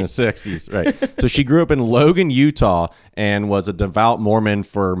 Christ. in the 60s. Right. So she grew up in Logan, Utah, and was a devout Mormon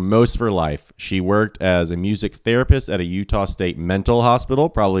for most of her life. She worked as a music therapist at a Utah State mental hospital,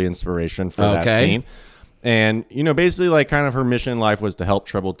 probably inspiration for that scene. And, basically like kind of her mission in life was to help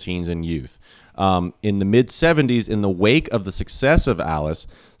troubled teens and youth. In the mid-70s, in the wake of the success of Alice,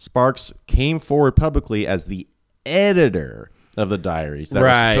 Sparks came forward publicly as the editor of the diaries that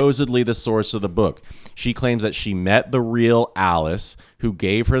was supposedly the source of the book. She claims that she met the real Alice who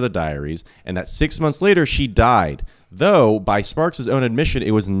gave her the diaries, and that 6 months later she died, though by Sparks' own admission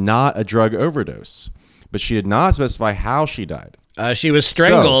it was not a drug overdose. But she did not specify how she died. She was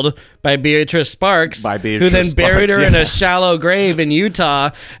strangled by Beatrice Sparks, who then buried her in a shallow grave in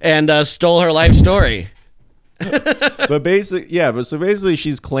Utah and stole her life story. But basically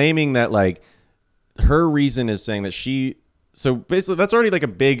she's claiming that like her reason is saying that so basically that's already like a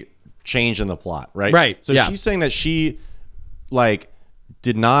big change in the plot, right? Right. So she's saying that she like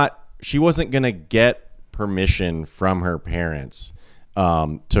she wasn't going to get permission from her parents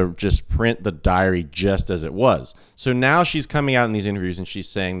to just print the diary just as it was. So now she's coming out in these interviews and she's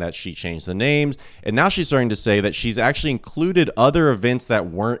saying that she changed the names, and now she's starting to say that she's actually included other events that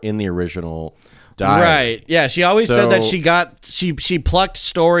weren't in the original diary. Right. Yeah, she always said that she plucked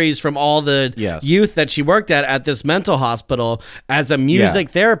stories from all the youth that she worked at this mental hospital as a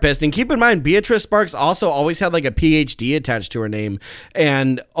music therapist. And keep in mind, Beatrice Sparks also always had like a PhD attached to her name,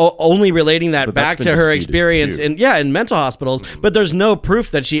 and only relating that back to her experience in mental hospitals. But there's no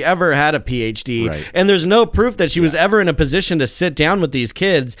proof that she ever had a PhD, and there's no proof that she was ever in a position to sit down with these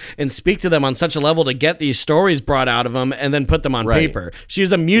kids and speak to them on such a level to get these stories brought out of them and then put them on paper.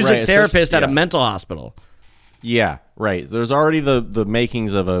 She's a music therapist at a mental hospital. Yeah, right. There's already the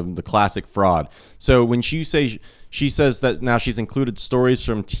makings of the classic fraud. So when she says that now she's included stories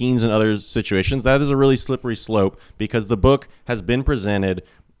from teens and other situations, that is a really slippery slope, because the book has been presented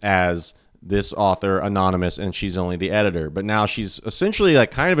as this author anonymous and she's only the editor. But now she's essentially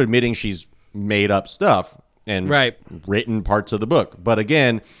like kind of admitting she's made up stuff and written parts of the book. But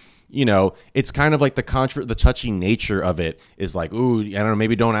again, it's kind of like the touchy nature of it is like, ooh, I don't know,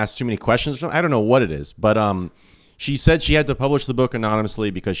 maybe don't ask too many questions or something. I don't know what it is. But she said she had to publish the book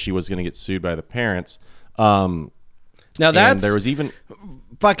anonymously because she was going to get sued by the parents. Now that's there was even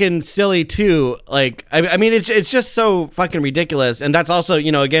fucking silly too. Like, I mean, it's just so fucking ridiculous. And that's also,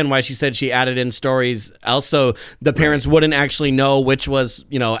 again, why she said she added in stories. Also, the parents wouldn't actually know which was,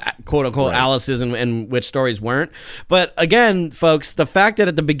 quote unquote Alice's and which stories weren't. But again, folks, the fact that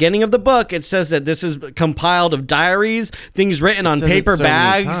at the beginning of the book, it says that this is compiled of diaries, things written on paper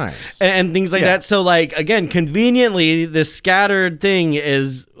bags and things like that. So like, again, conveniently, this scattered thing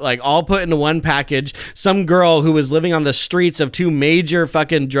is like all put into one package. Some girl who was living on the streets of two major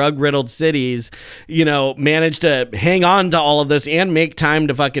fucking drug-riddled cities, managed to hang on to all of this and make time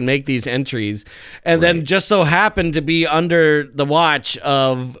to fucking make these entries. And then just so happened to be under the watch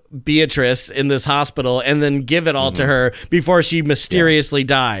of Beatrice in this hospital and then give it all to her before she mysteriously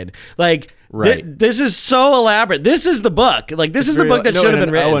died. Like, this is so elaborate. This is the book. Like, this is the book that should have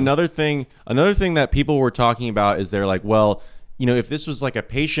been written. Oh, another thing that people were talking about is they're like, well, if this was like a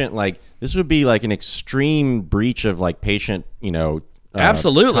patient, like this would be like an extreme breach of like patient,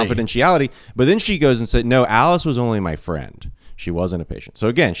 absolutely confidentiality. But then she goes and said, no, Alice was only my friend. She wasn't a patient. So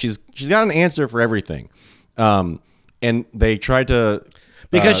again, she's got an answer for everything. And they tried to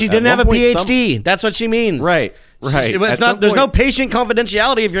because she didn't have a PhD. That's what she means. Right. There's no patient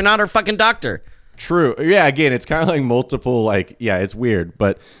confidentiality if you're not her fucking doctor. True. Yeah, again, it's kind of like multiple, it's weird.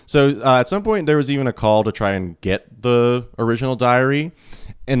 But so at some point there was even a call to try and get the original diary.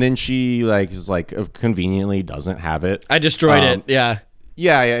 And then she conveniently doesn't have it. I destroyed it. Yeah.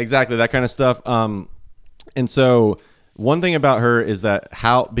 Yeah, exactly. That kind of stuff. And so one thing about her is that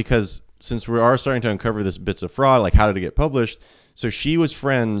because since we are starting to uncover this bits of fraud, like how did it get published? So she was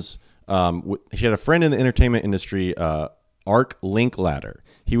friends. She had a friend in the entertainment industry, Ark Linkladder.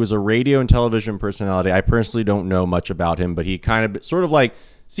 He was a radio and television personality. I personally don't know much about him, but he kind of sort of like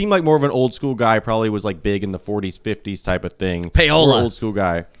seemed like more of an old school guy. Probably was like big in the 40s, 50s type of thing. Payola. More old school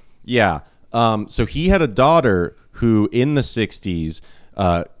guy. Yeah. So he had a daughter who in the 60s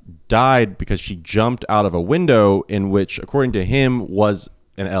died because she jumped out of a window in which, according to him, was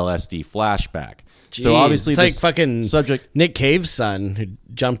an LSD flashback. Jeez, So obviously it's like this fucking subject, Nick Cave's son who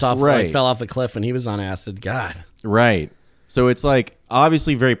jumped off, Right. like, fell off a cliff when he was on acid. God. right? So it's like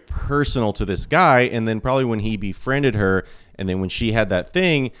obviously very personal to this guy, and then probably when he befriended her, and then when she had that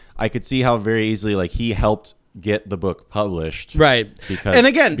thing, I could see how very easily like he helped get the book published, Right. Because and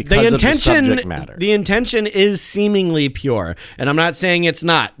again, because the of intention subject matter. the intention is seemingly pure. And I'm not saying it's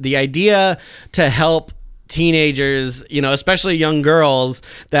not. The idea to help teenagers, especially young girls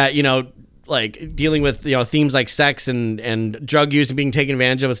that, like dealing with themes like sex and drug use and being taken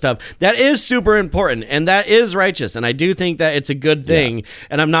advantage of and stuff, that is super important and that is righteous, and I do think that it's a good thing.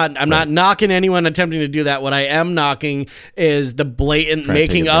 And I'm not knocking anyone attempting to do that. What I am knocking is the blatant Trying to take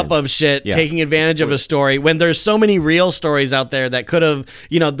making up advantage. of shit, Yeah. taking advantage of a story when there's so many real stories out there that could have,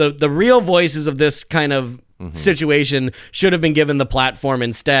 the real voices of this kind of situation should have been given the platform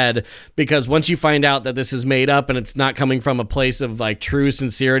instead, because once you find out that this is made up and it's not coming from a place of like true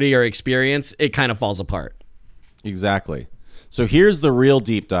sincerity or experience, it kind of falls apart. Exactly. So here's the real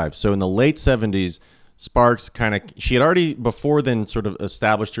deep dive. So in the late 70s, Sparks she had already before then sort of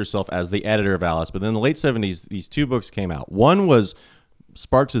established herself as the editor of Alice, but then in the late 70s, these two books came out. One was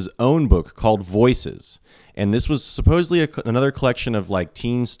Sparks's own book called Voices. And this was supposedly another collection of like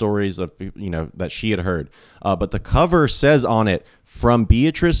teen stories of, that she had heard. But the cover says on it, "From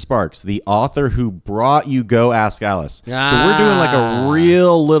Beatrice Sparks, the author who brought you Go Ask Alice." So we're doing like a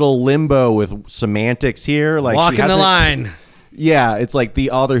real little limbo with semantics here. Like Walking the line. Yeah, it's like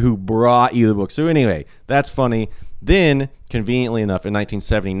the author who brought you the book. So anyway, that's funny. Then, conveniently enough, in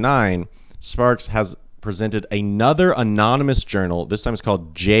 1979, Sparks has presented another anonymous journal. This time it's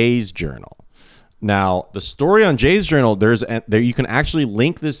called Jay's Journal. Now, the story on Jay's Journal, there you can actually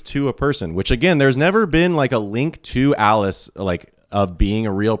link this to a person, which again, there's never been like a link to Alice, like of being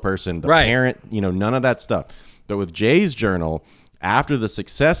a real person, the Right. parent, none of that stuff. But with Jay's Journal, after the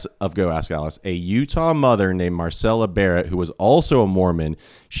success of Go Ask Alice, a Utah mother named Marcella Barrett, who was also a Mormon,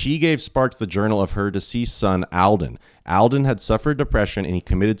 she gave Sparks the journal of her deceased son, Alden. Alden had suffered depression and he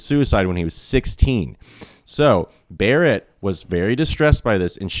committed suicide when he was 16. So Barrett was very distressed by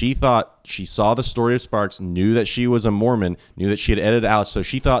this, and she thought she saw the story of Sparks, knew that she was a Mormon, knew that she had edited Alice, so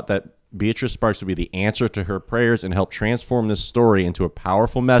she thought that Beatrice Sparks would be the answer to her prayers and help transform this story into a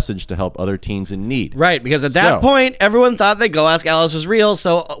powerful message to help other teens in need. Right, because at that point, everyone thought that Go Ask Alice was real.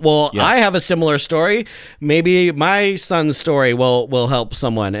 So, Yes. I have a similar story. Maybe my son's story will help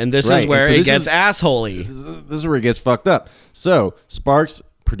someone. And this Right, is where and so it this gets is- assholey. This is where it gets fucked up. So Sparks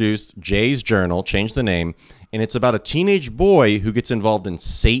produced Jay's Journal, changed the name, and it's about a teenage boy who gets involved in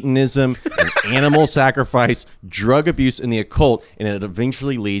Satanism, and animal sacrifice, drug abuse, and the occult, and it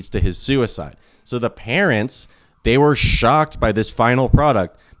eventually leads to his suicide. So the parents, they were shocked by this final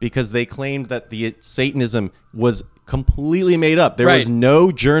product because they claimed that the Satanism was completely made up. There was Right. no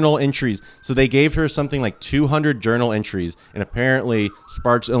journal entries. So they gave her something like 200 journal entries, and apparently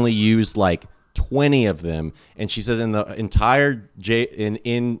Sparks only used like 20 of them. And she says in the entire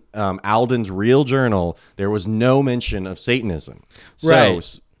Alden's real journal, there was no mention of Satanism. So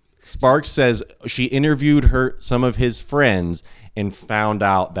Right. Sparks says she interviewed some of his friends and found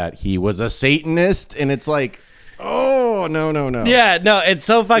out that he was a Satanist. And it's like, oh, no. Yeah, no, it's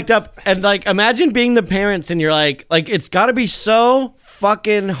so fucked up. And like, imagine being the parents and you're like it's got to be so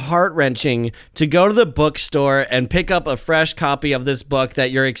fucking heart-wrenching to go to the bookstore and pick up a fresh copy of this book that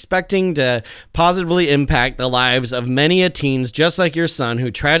you're expecting to positively impact the lives of many a teens, just like your son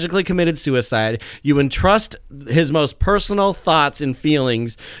who tragically committed suicide. You entrust his most personal thoughts and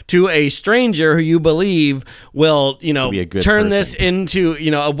feelings to a stranger who you believe will, be a good turn this person. into,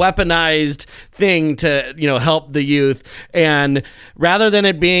 a weaponized thing to, help the youth. And rather than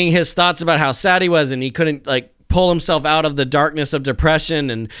it being his thoughts about how sad he was and he couldn't like pull himself out of the darkness of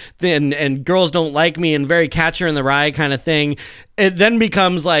depression and girls don't like me and very Catcher in the Rye kind of thing, it then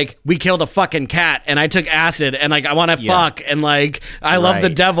becomes like we killed a fucking cat and I took acid and like I want to fuck and like I love the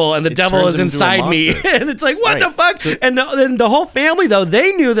Right. devil and the It devil turns is him into a inside me. monster. And it's like, what Right. the fuck? So- And then the whole family though,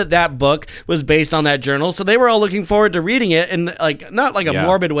 they knew that book was based on that journal, so they were all looking forward to reading it in like not like a Yeah.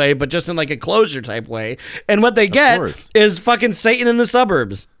 morbid way, but just in like a closure type way. And what they get course. is fucking Satan in the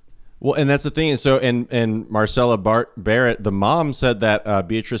suburbs. Well, and that's the thing. So, and Marcella Barrett, the mom, said that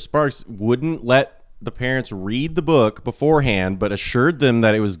Beatrice Sparks wouldn't let the parents read the book beforehand, but assured them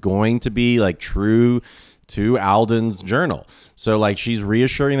that it was going to be like true to Alden's journal. So, like, she's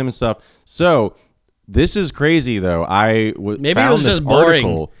reassuring them and stuff. So, this is crazy, though. Maybe it was just boring.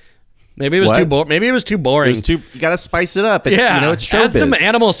 Article. Maybe it was too boring. Maybe it was too boring. You got to spice it up. It's, it's showbiz. Add some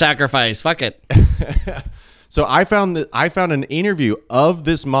animal sacrifice. Fuck it. So I found an interview of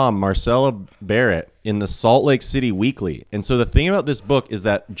this mom, Marcella Barrett, in the Salt Lake City Weekly. And so the thing about this book is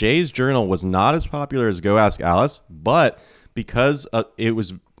that Jay's journal was not as popular as Go Ask Alice, but because it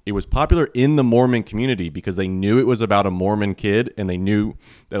was popular in the Mormon community because they knew it was about a Mormon kid and they knew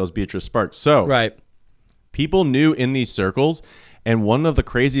that it was Beatrice Sparks. So right. People knew in these circles, and one of the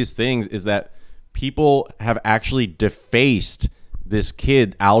craziest things is that people have actually defaced this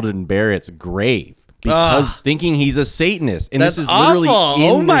kid, Alden Barrett's grave. Because thinking he's a Satanist, and That's this is literally awful.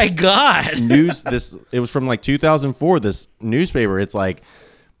 in oh my this god news. It was from like 2004. This newspaper. It's like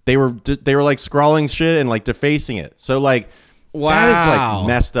they were like scrawling shit and like defacing it. So like that is like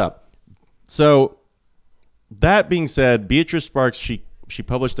messed up. So that being said, Beatrice Sparks she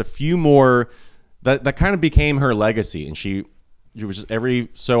published a few more that kind of became her legacy, and she was just every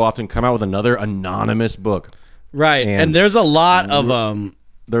so often come out with another anonymous book. Right, and there's a lot of them.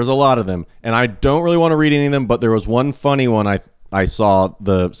 There's a lot of them, and I don't really want to read any of them, but there was one funny one I saw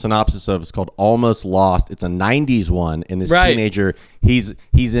the synopsis of. It's called Almost Lost. It's a 90s one, and this teenager, he's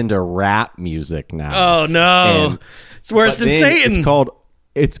into rap music now. Oh, no. It's worse than Satan.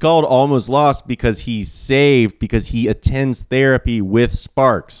 It's called Almost Lost because he's saved because he attends therapy with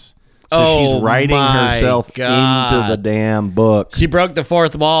Sparks. So she's writing herself into the damn book. She broke the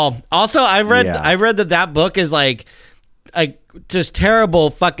fourth wall. Also, I read that book is like just terrible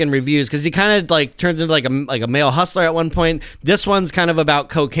fucking reviews because he kind of like turns into like a male hustler at one point. This one's kind of about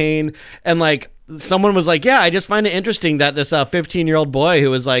cocaine, and like someone was like, yeah, I just find it interesting that this 15-year-old boy who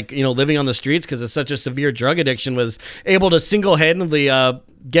was like, living on the streets because of such a severe drug addiction was able to single-handedly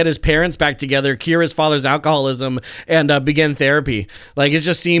get his parents back together, cure his father's alcoholism, and begin therapy. Like it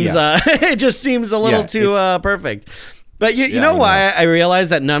just seems it just seems a little too perfect. But you know why I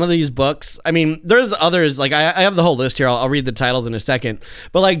realized that none of these books, I mean, there's others, like I have the whole list here. I'll read the titles in a second.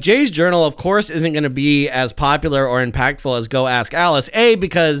 But like Jay's journal, of course, isn't going to be as popular or impactful as Go Ask Alice.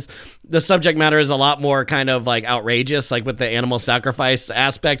 Because the subject matter is a lot more kind of like outrageous, like with the animal sacrifice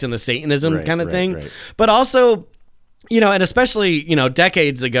aspect and the Satanism kind of thing. Right. But also, and especially,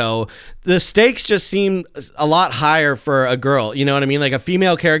 decades ago, the stakes just seem a lot higher for a girl. You know what I mean? Like a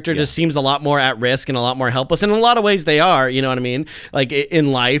female character just seems a lot more at risk and a lot more helpless. And in a lot of ways they are, you know what I mean? Like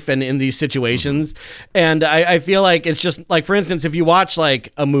in life and in these situations. Mm-hmm. And I feel like it's just like, for instance, if you watch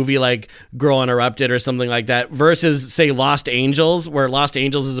like a movie like Girl Interrupted or something like that versus say Lost Angels, where Lost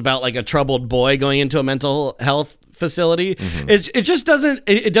Angels is about like a troubled boy going into a mental health facility, it just doesn't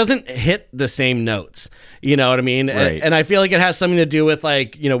hit the same notes. You know what I mean? Right. And I feel like it has something to do with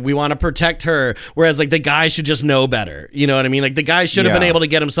like, we want to protect her, whereas like the guy should just know better. You know what I mean? Like the guy should have been able to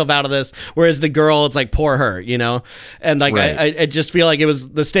get himself out of this, whereas the girl, it's like poor her, And like I just feel like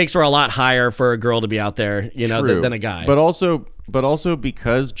the stakes were a lot higher for a girl to be out there, than a guy. But also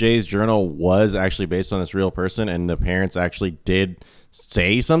because Jay's journal was actually based on this real person, and the parents actually did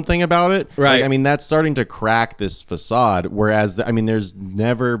say something about it. Right. Like, I mean, that's starting to crack this facade. Whereas, there's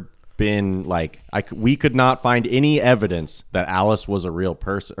never been like we could not find any evidence that Alice was a real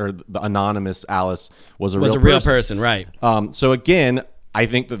person, or the anonymous Alice was a real person. Right. So again, I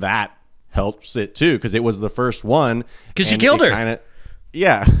think that helps it too, because it was the first one. Because she killed her.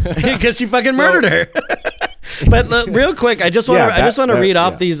 Because she fucking murdered her. But real quick, I just want to read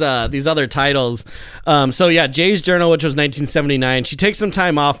off these other titles. Jay's journal, which was 1979. She takes some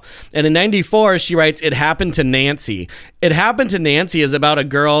time off, and in 94 she writes "It Happened to Nancy." "It Happened to Nancy" is about a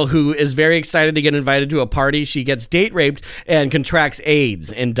girl who is very excited to get invited to a party. She gets date raped and contracts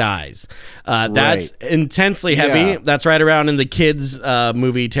AIDS and dies. That's intensely heavy. Yeah. That's right around in the kids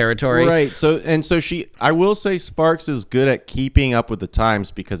movie territory. Right. So I will say Sparks is good at keeping up with the times,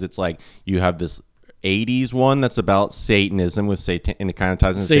 because it's like you have this 80s one that's about Satanism with Satan, and it kind of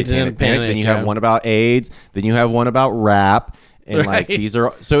ties into Satanic Panic. Then you have one about AIDS. Then you have one about rap, and like these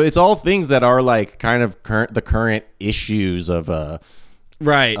are it's all things that are like kind of the current issues of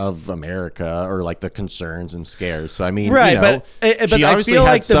America, or like the concerns and scares. So I mean, but she obviously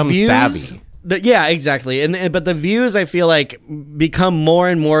had some savvy. Yeah, exactly. But the views, I feel like, become more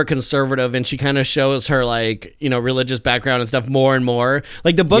and more conservative, and she kind of shows her like, religious background and stuff more and more.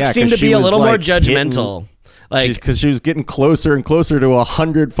 Like the books seem to be a little more judgmental. Like, because she was getting closer and closer to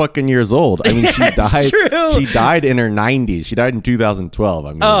 100 fucking years old. I mean, she died. true. She died in her 90s. She died in 2012.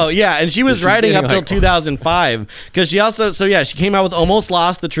 I mean, oh yeah, and she was she's writing up getting, till like, 2005 because she also she came out with Almost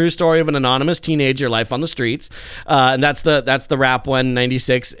Lost: The True Story of an Anonymous Teenager Life on the Streets, and that's the rap one,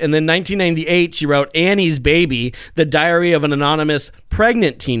 96. And then 1998 she wrote Annie's Baby: The Diary of an Anonymous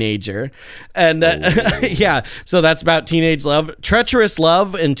Pregnant Teenager, and yeah, so that's about teenage love. Treacherous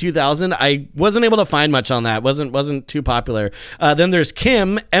Love in 2000. I wasn't able to find much on that. wasn't too popular. Then there's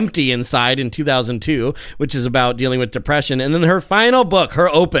Kim, Empty Inside in 2002, which is about dealing with depression. And then her final book, her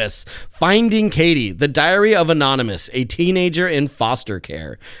opus, Finding Katie: The Diary of Anonymous, a Teenager in Foster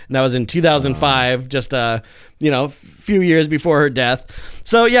Care. And that was in 2005, just few years before her death.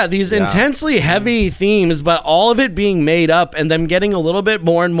 So yeah, these intensely heavy themes, but all of it being made up and them getting a little bit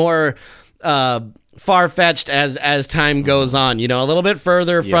more and more far-fetched as time goes on, a little bit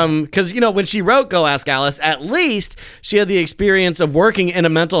further from, because when she wrote Go Ask Alice, at least she had the experience of working in a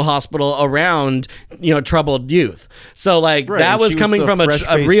mental hospital around troubled youth. So like that was coming from a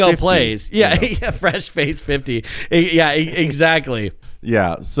real 50, place. Yeah, fresh face 50. Yeah, exactly.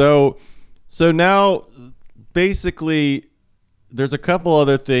 Yeah. So now basically there's a couple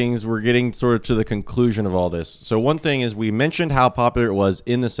other things. We're getting sort of to the conclusion of all this. So one thing is, we mentioned how popular it was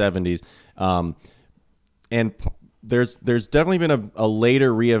in the 70s. And there's definitely been a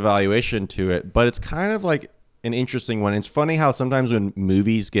later reevaluation to it, but it's kind of like an interesting one. It's funny how sometimes when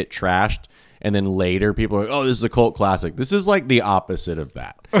movies get trashed and then later people are like, oh, this is a cult classic. This is like the opposite of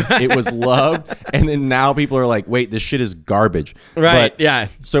that. It was loved, and then now people are like, wait, this shit is garbage. Right, but, yeah.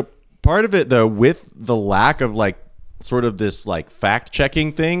 So part of it, though, with the lack of like sort of this like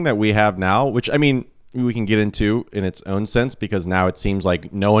fact-checking thing that we have now, which I mean, we can get into in its own sense, because now it seems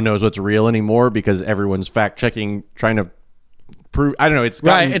like no one knows what's real anymore because everyone's fact-checking, trying to prove. I don't know. It's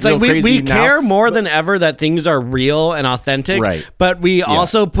right. It's like we care more than ever that things are real and authentic. Right. But we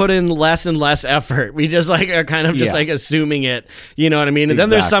also put in less and less effort. We just like are kind of just like assuming it. You know what I mean? And then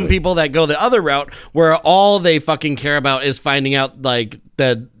there's some people that go the other route where all they fucking care about is finding out like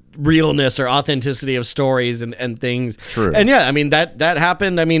the realness or authenticity of stories and things. True. And yeah, I mean that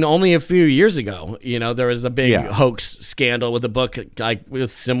happened. I mean, only a few years ago. There was the big hoax scandal with a book like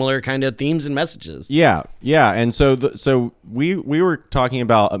with similar kind of themes and messages. Yeah, and so we were talking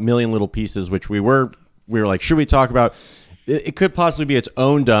about A Million Little Pieces, which we were like, should we talk about? It could possibly be its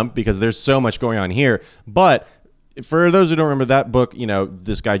own dump because there's so much going on here, but. For those who don't remember that book,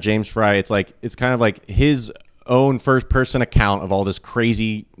 this guy James Fry, it's kind of like his own first person account of all this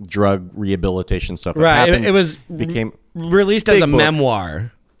crazy drug rehabilitation stuff that happened. It became released as a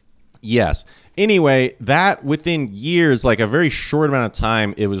memoir. Yes. Anyway, that within years, like a very short amount of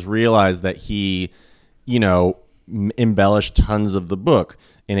time, it was realized that he, embellished tons of the book,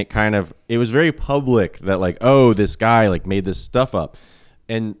 and it was very public that like, oh, this guy like made this stuff up.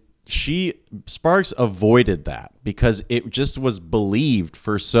 And Sparks avoided that because it just was believed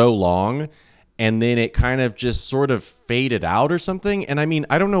for so long, and then it kind of just sort of faded out or something. And I mean,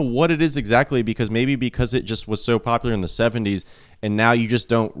 I don't know what it is exactly, because it just was so popular in the 70s and now you just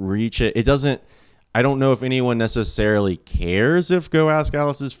don't reach it. I don't know if anyone necessarily cares if Go Ask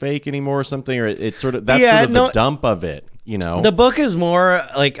Alice is fake anymore or something, or it's sort of the dump of it. The book is more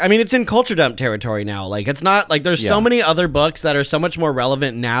like, I mean, it's in culture dump territory now. Like, it's not like there's so many other books that are so much more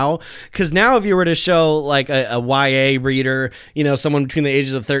relevant now. Because now if you were to show like a YA reader, someone between the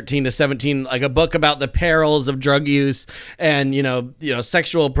ages of 13 to 17, like a book about the perils of drug use and,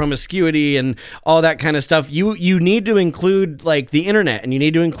 sexual promiscuity and all that kind of stuff, you need to include like the internet, and you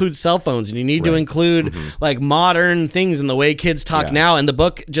need to include cell phones, and you need to include like modern things in the way kids talk now. And the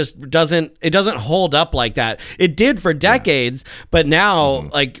book just doesn't hold up like that. It did for decades, but now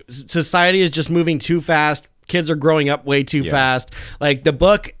like society is just moving too fast. Kids are growing up way too fast. Like the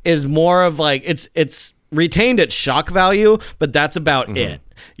book is more of like it's retained its shock value, but that's about it.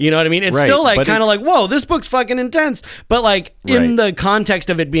 You know what I mean? It's still like kind of like, whoa, this book's fucking intense. But like in the context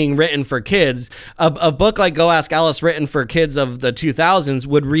of it being written for kids, a book like Go Ask Alice written for kids of the 2000s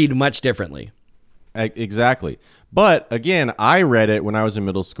would read much differently. Exactly. But again, I read it when I was in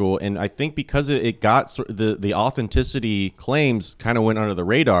middle school, and I think because it got the authenticity claims kind of went under the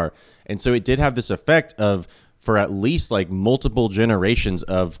radar, and so it did have this effect of, for at least like multiple generations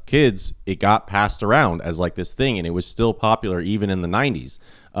of kids, it got passed around as like this thing, and it was still popular even in the 90s.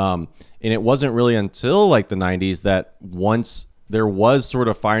 And it wasn't really until like the 90s that once there was sort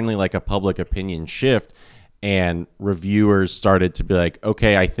of finally like a public opinion shift, and reviewers started to be like,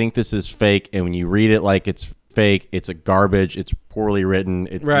 okay, I think this is fake. And when you read it like it's fake. It's a garbage. It's poorly written.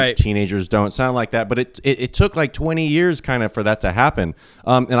 It's Right. Teenagers don't sound like that. But it took like 20 years kind of for that to happen.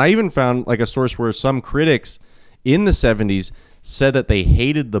 And I even found like a source where some critics in the 70s said that they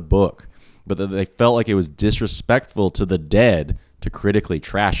hated the book, but that they felt like it was disrespectful to the dead to critically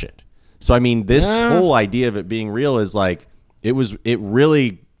trash it. So I mean, this whole idea of it being real is like it was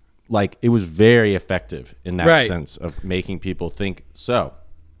very effective in that Right. sense of making people think so.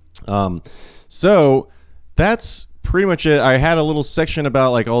 So that's pretty much it. I had a little section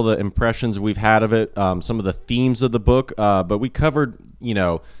about like all the impressions we've had of it, some of the themes of the book, but we covered,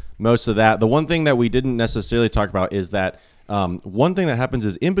 most of that. The one thing that we didn't necessarily talk about is that one thing that happens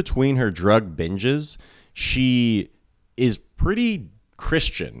is in between her drug binges, she is pretty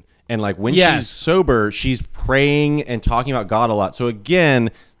Christian. And like when Yes. she's sober, she's praying and talking about God a lot. So again,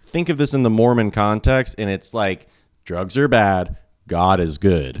 think of this in the Mormon context, and it's like drugs are bad, God is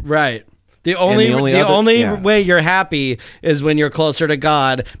good. Right. The only way you're happy is when you're closer to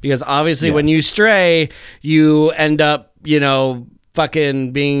God, because obviously when Yes. you stray, you end up,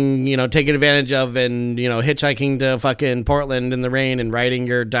 fucking being, taken advantage of and, hitchhiking to fucking Portland in the rain and writing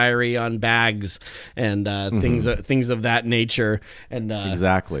your diary on bags and things of that nature. And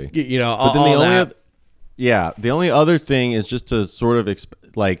Exactly. All, But then that. the only other thing is just to sort of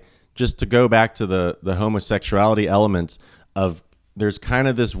just to go back to the homosexuality elements of, there's kind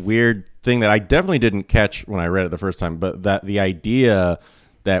of this weird thing that I definitely didn't catch when I read it the first time, but that the idea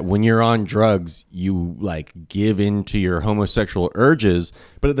that when you're on drugs, you like give into your homosexual urges,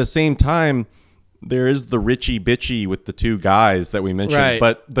 but at the same time, there is the Richie bitchy with the two guys that we mentioned, Right.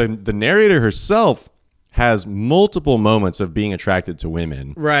 but the narrator herself has multiple moments of being attracted to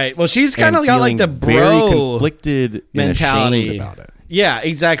women. Right. Well, she's kind and of got like the feeling very bro conflicted mentality and ashamed about it. Yeah,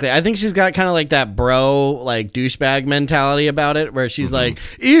 exactly. I think she's got kind of like that bro, like douchebag mentality about it, where she's like,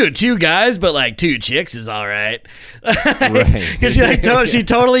 "Ew, two guys, but like two chicks is all right." Right. Because she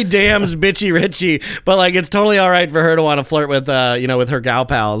totally damns bitchy Richie, but like it's totally all right for her to want to flirt with, with her gal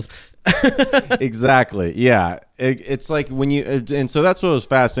pals. Exactly. Yeah. It's like when you, and so that's what was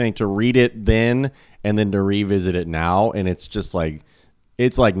fascinating to read it then and then to revisit it now. And it's just like,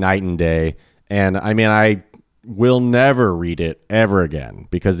 it's like night and day. And I mean, I will never read it ever again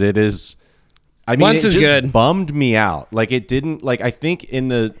because it is, I mean, Once it is just good. bummed me out. Like it didn't, like, I think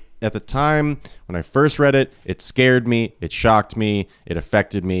at the time when I first read it, it scared me, it shocked me, it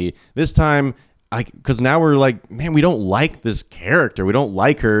affected me. This time, because now we're like, man, we don't like this character. We don't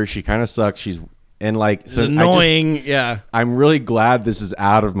like her. She kind of sucks. She's, and like, so Annoying. Yeah. I'm really glad this is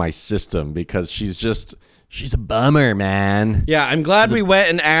out of my system because she's a bummer, man. Yeah, I'm glad we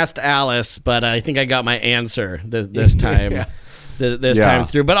went and asked Alice, but I think I got my answer this time. Yeah. This Yeah. time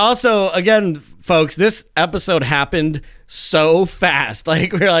through. But also, again, folks, this episode happened so fast.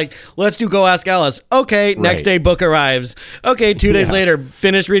 Like, we're like, let's do Go Ask Alice. Okay, next Right. day, book arrives. Okay, 2 days later,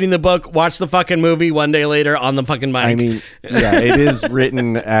 finish reading the book, watch the fucking movie 1 day later on the fucking mic. I mean, yeah, it is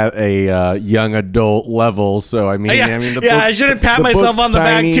written at a young adult level. So, I mean, Yeah, the yeah, I book's- shouldn't pat the myself book's on the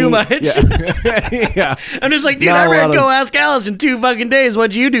back tiny. too much. Yeah. Yeah. I'm just like, dude, Not I a read lot Go of- Ask Alice in 2 fucking days.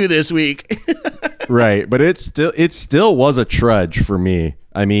 What'd you do this week? Right, but it still was a trudge for me.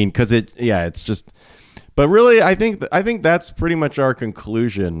 I mean, because it's just. But really, I think that's pretty much our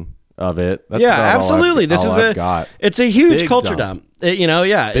conclusion of it. That's Yeah, about absolutely. This is I've got. It's a huge Big culture dump. dump.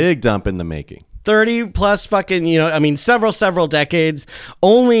 It's Big dump in the making. 30 plus fucking, several decades.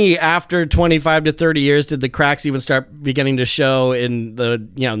 Only after 25 to 30 years did the cracks even start beginning to show in the,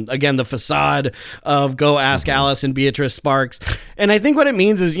 again, the facade of Go Ask Alice and Beatrice Sparks. And I think what it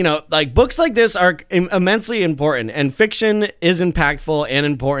means is, like books like this are immensely important and fiction is impactful and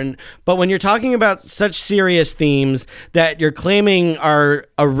important. But when you're talking about such serious themes that you're claiming are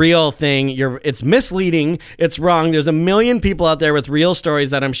a real thing, it's misleading, it's wrong. There's a million people out there with real stories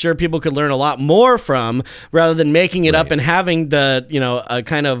that I'm sure people could learn a lot more from rather than making it up and having the, a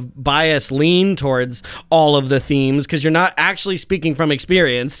kind of bias lean towards all of the themes because you're not actually speaking from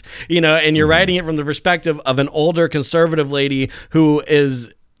experience, and you're writing it from the perspective of an older conservative lady who is,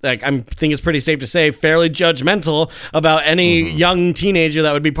 like, I think it's pretty safe to say, fairly judgmental about any young teenager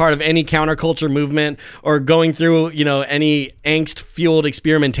that would be part of any counterculture movement or going through, any angst-fueled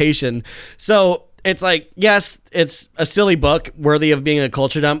experimentation. So it's like, yes, it's a silly book worthy of being a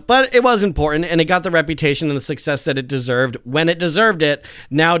culture dump, but it was important and it got the reputation and the success that it deserved when it deserved it.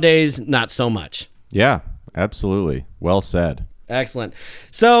 Nowadays, not so much. Yeah, absolutely. Well said. Excellent.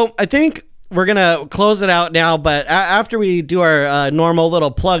 So I think we're gonna close it out now, but after we do our normal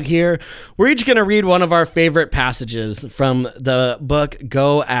little plug here, we're each gonna read one of our favorite passages from the book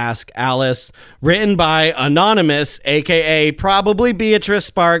Go Ask Alice, written by Anonymous, aka probably Beatrice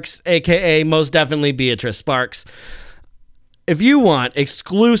Sparks, aka most definitely Beatrice Sparks. If you want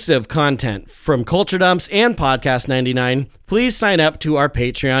exclusive content from Culture Dumps and Podcast 99, please sign up to our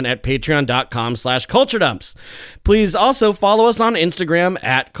Patreon at patreon.com/culturedumps. Please also follow us on Instagram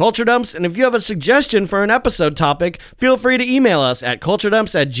at Culture Dumps, and if you have a suggestion for an episode topic, feel free to email us at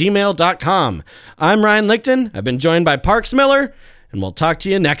culturedumps@gmail.com. I'm Ryan Lichten. I've been joined by Parks Miller, and we'll talk to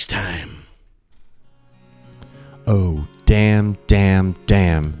you next time. Oh, damn, damn,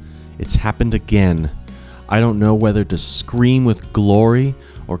 damn. It's happened again. I don't know whether to scream with glory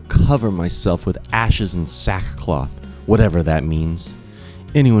or cover myself with ashes and sackcloth, whatever that means.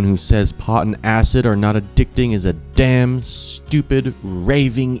 Anyone who says pot and acid are not addicting is a damn, stupid,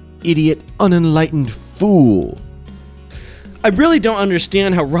 raving, idiot, unenlightened fool. I really don't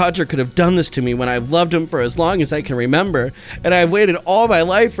understand how Roger could have done this to me when I've loved him for as long as I can remember, and I've waited all my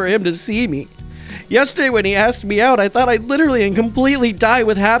life for him to see me. Yesterday when he asked me out, I thought I'd literally and completely die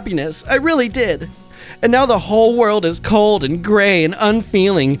with happiness. I really did. And now the whole world is cold and gray and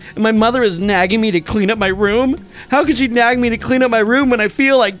unfeeling, and my mother is nagging me to clean up my room? How could she nag me to clean up my room when I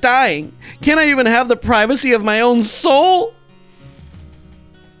feel like dying? Can't I even have the privacy of my own soul?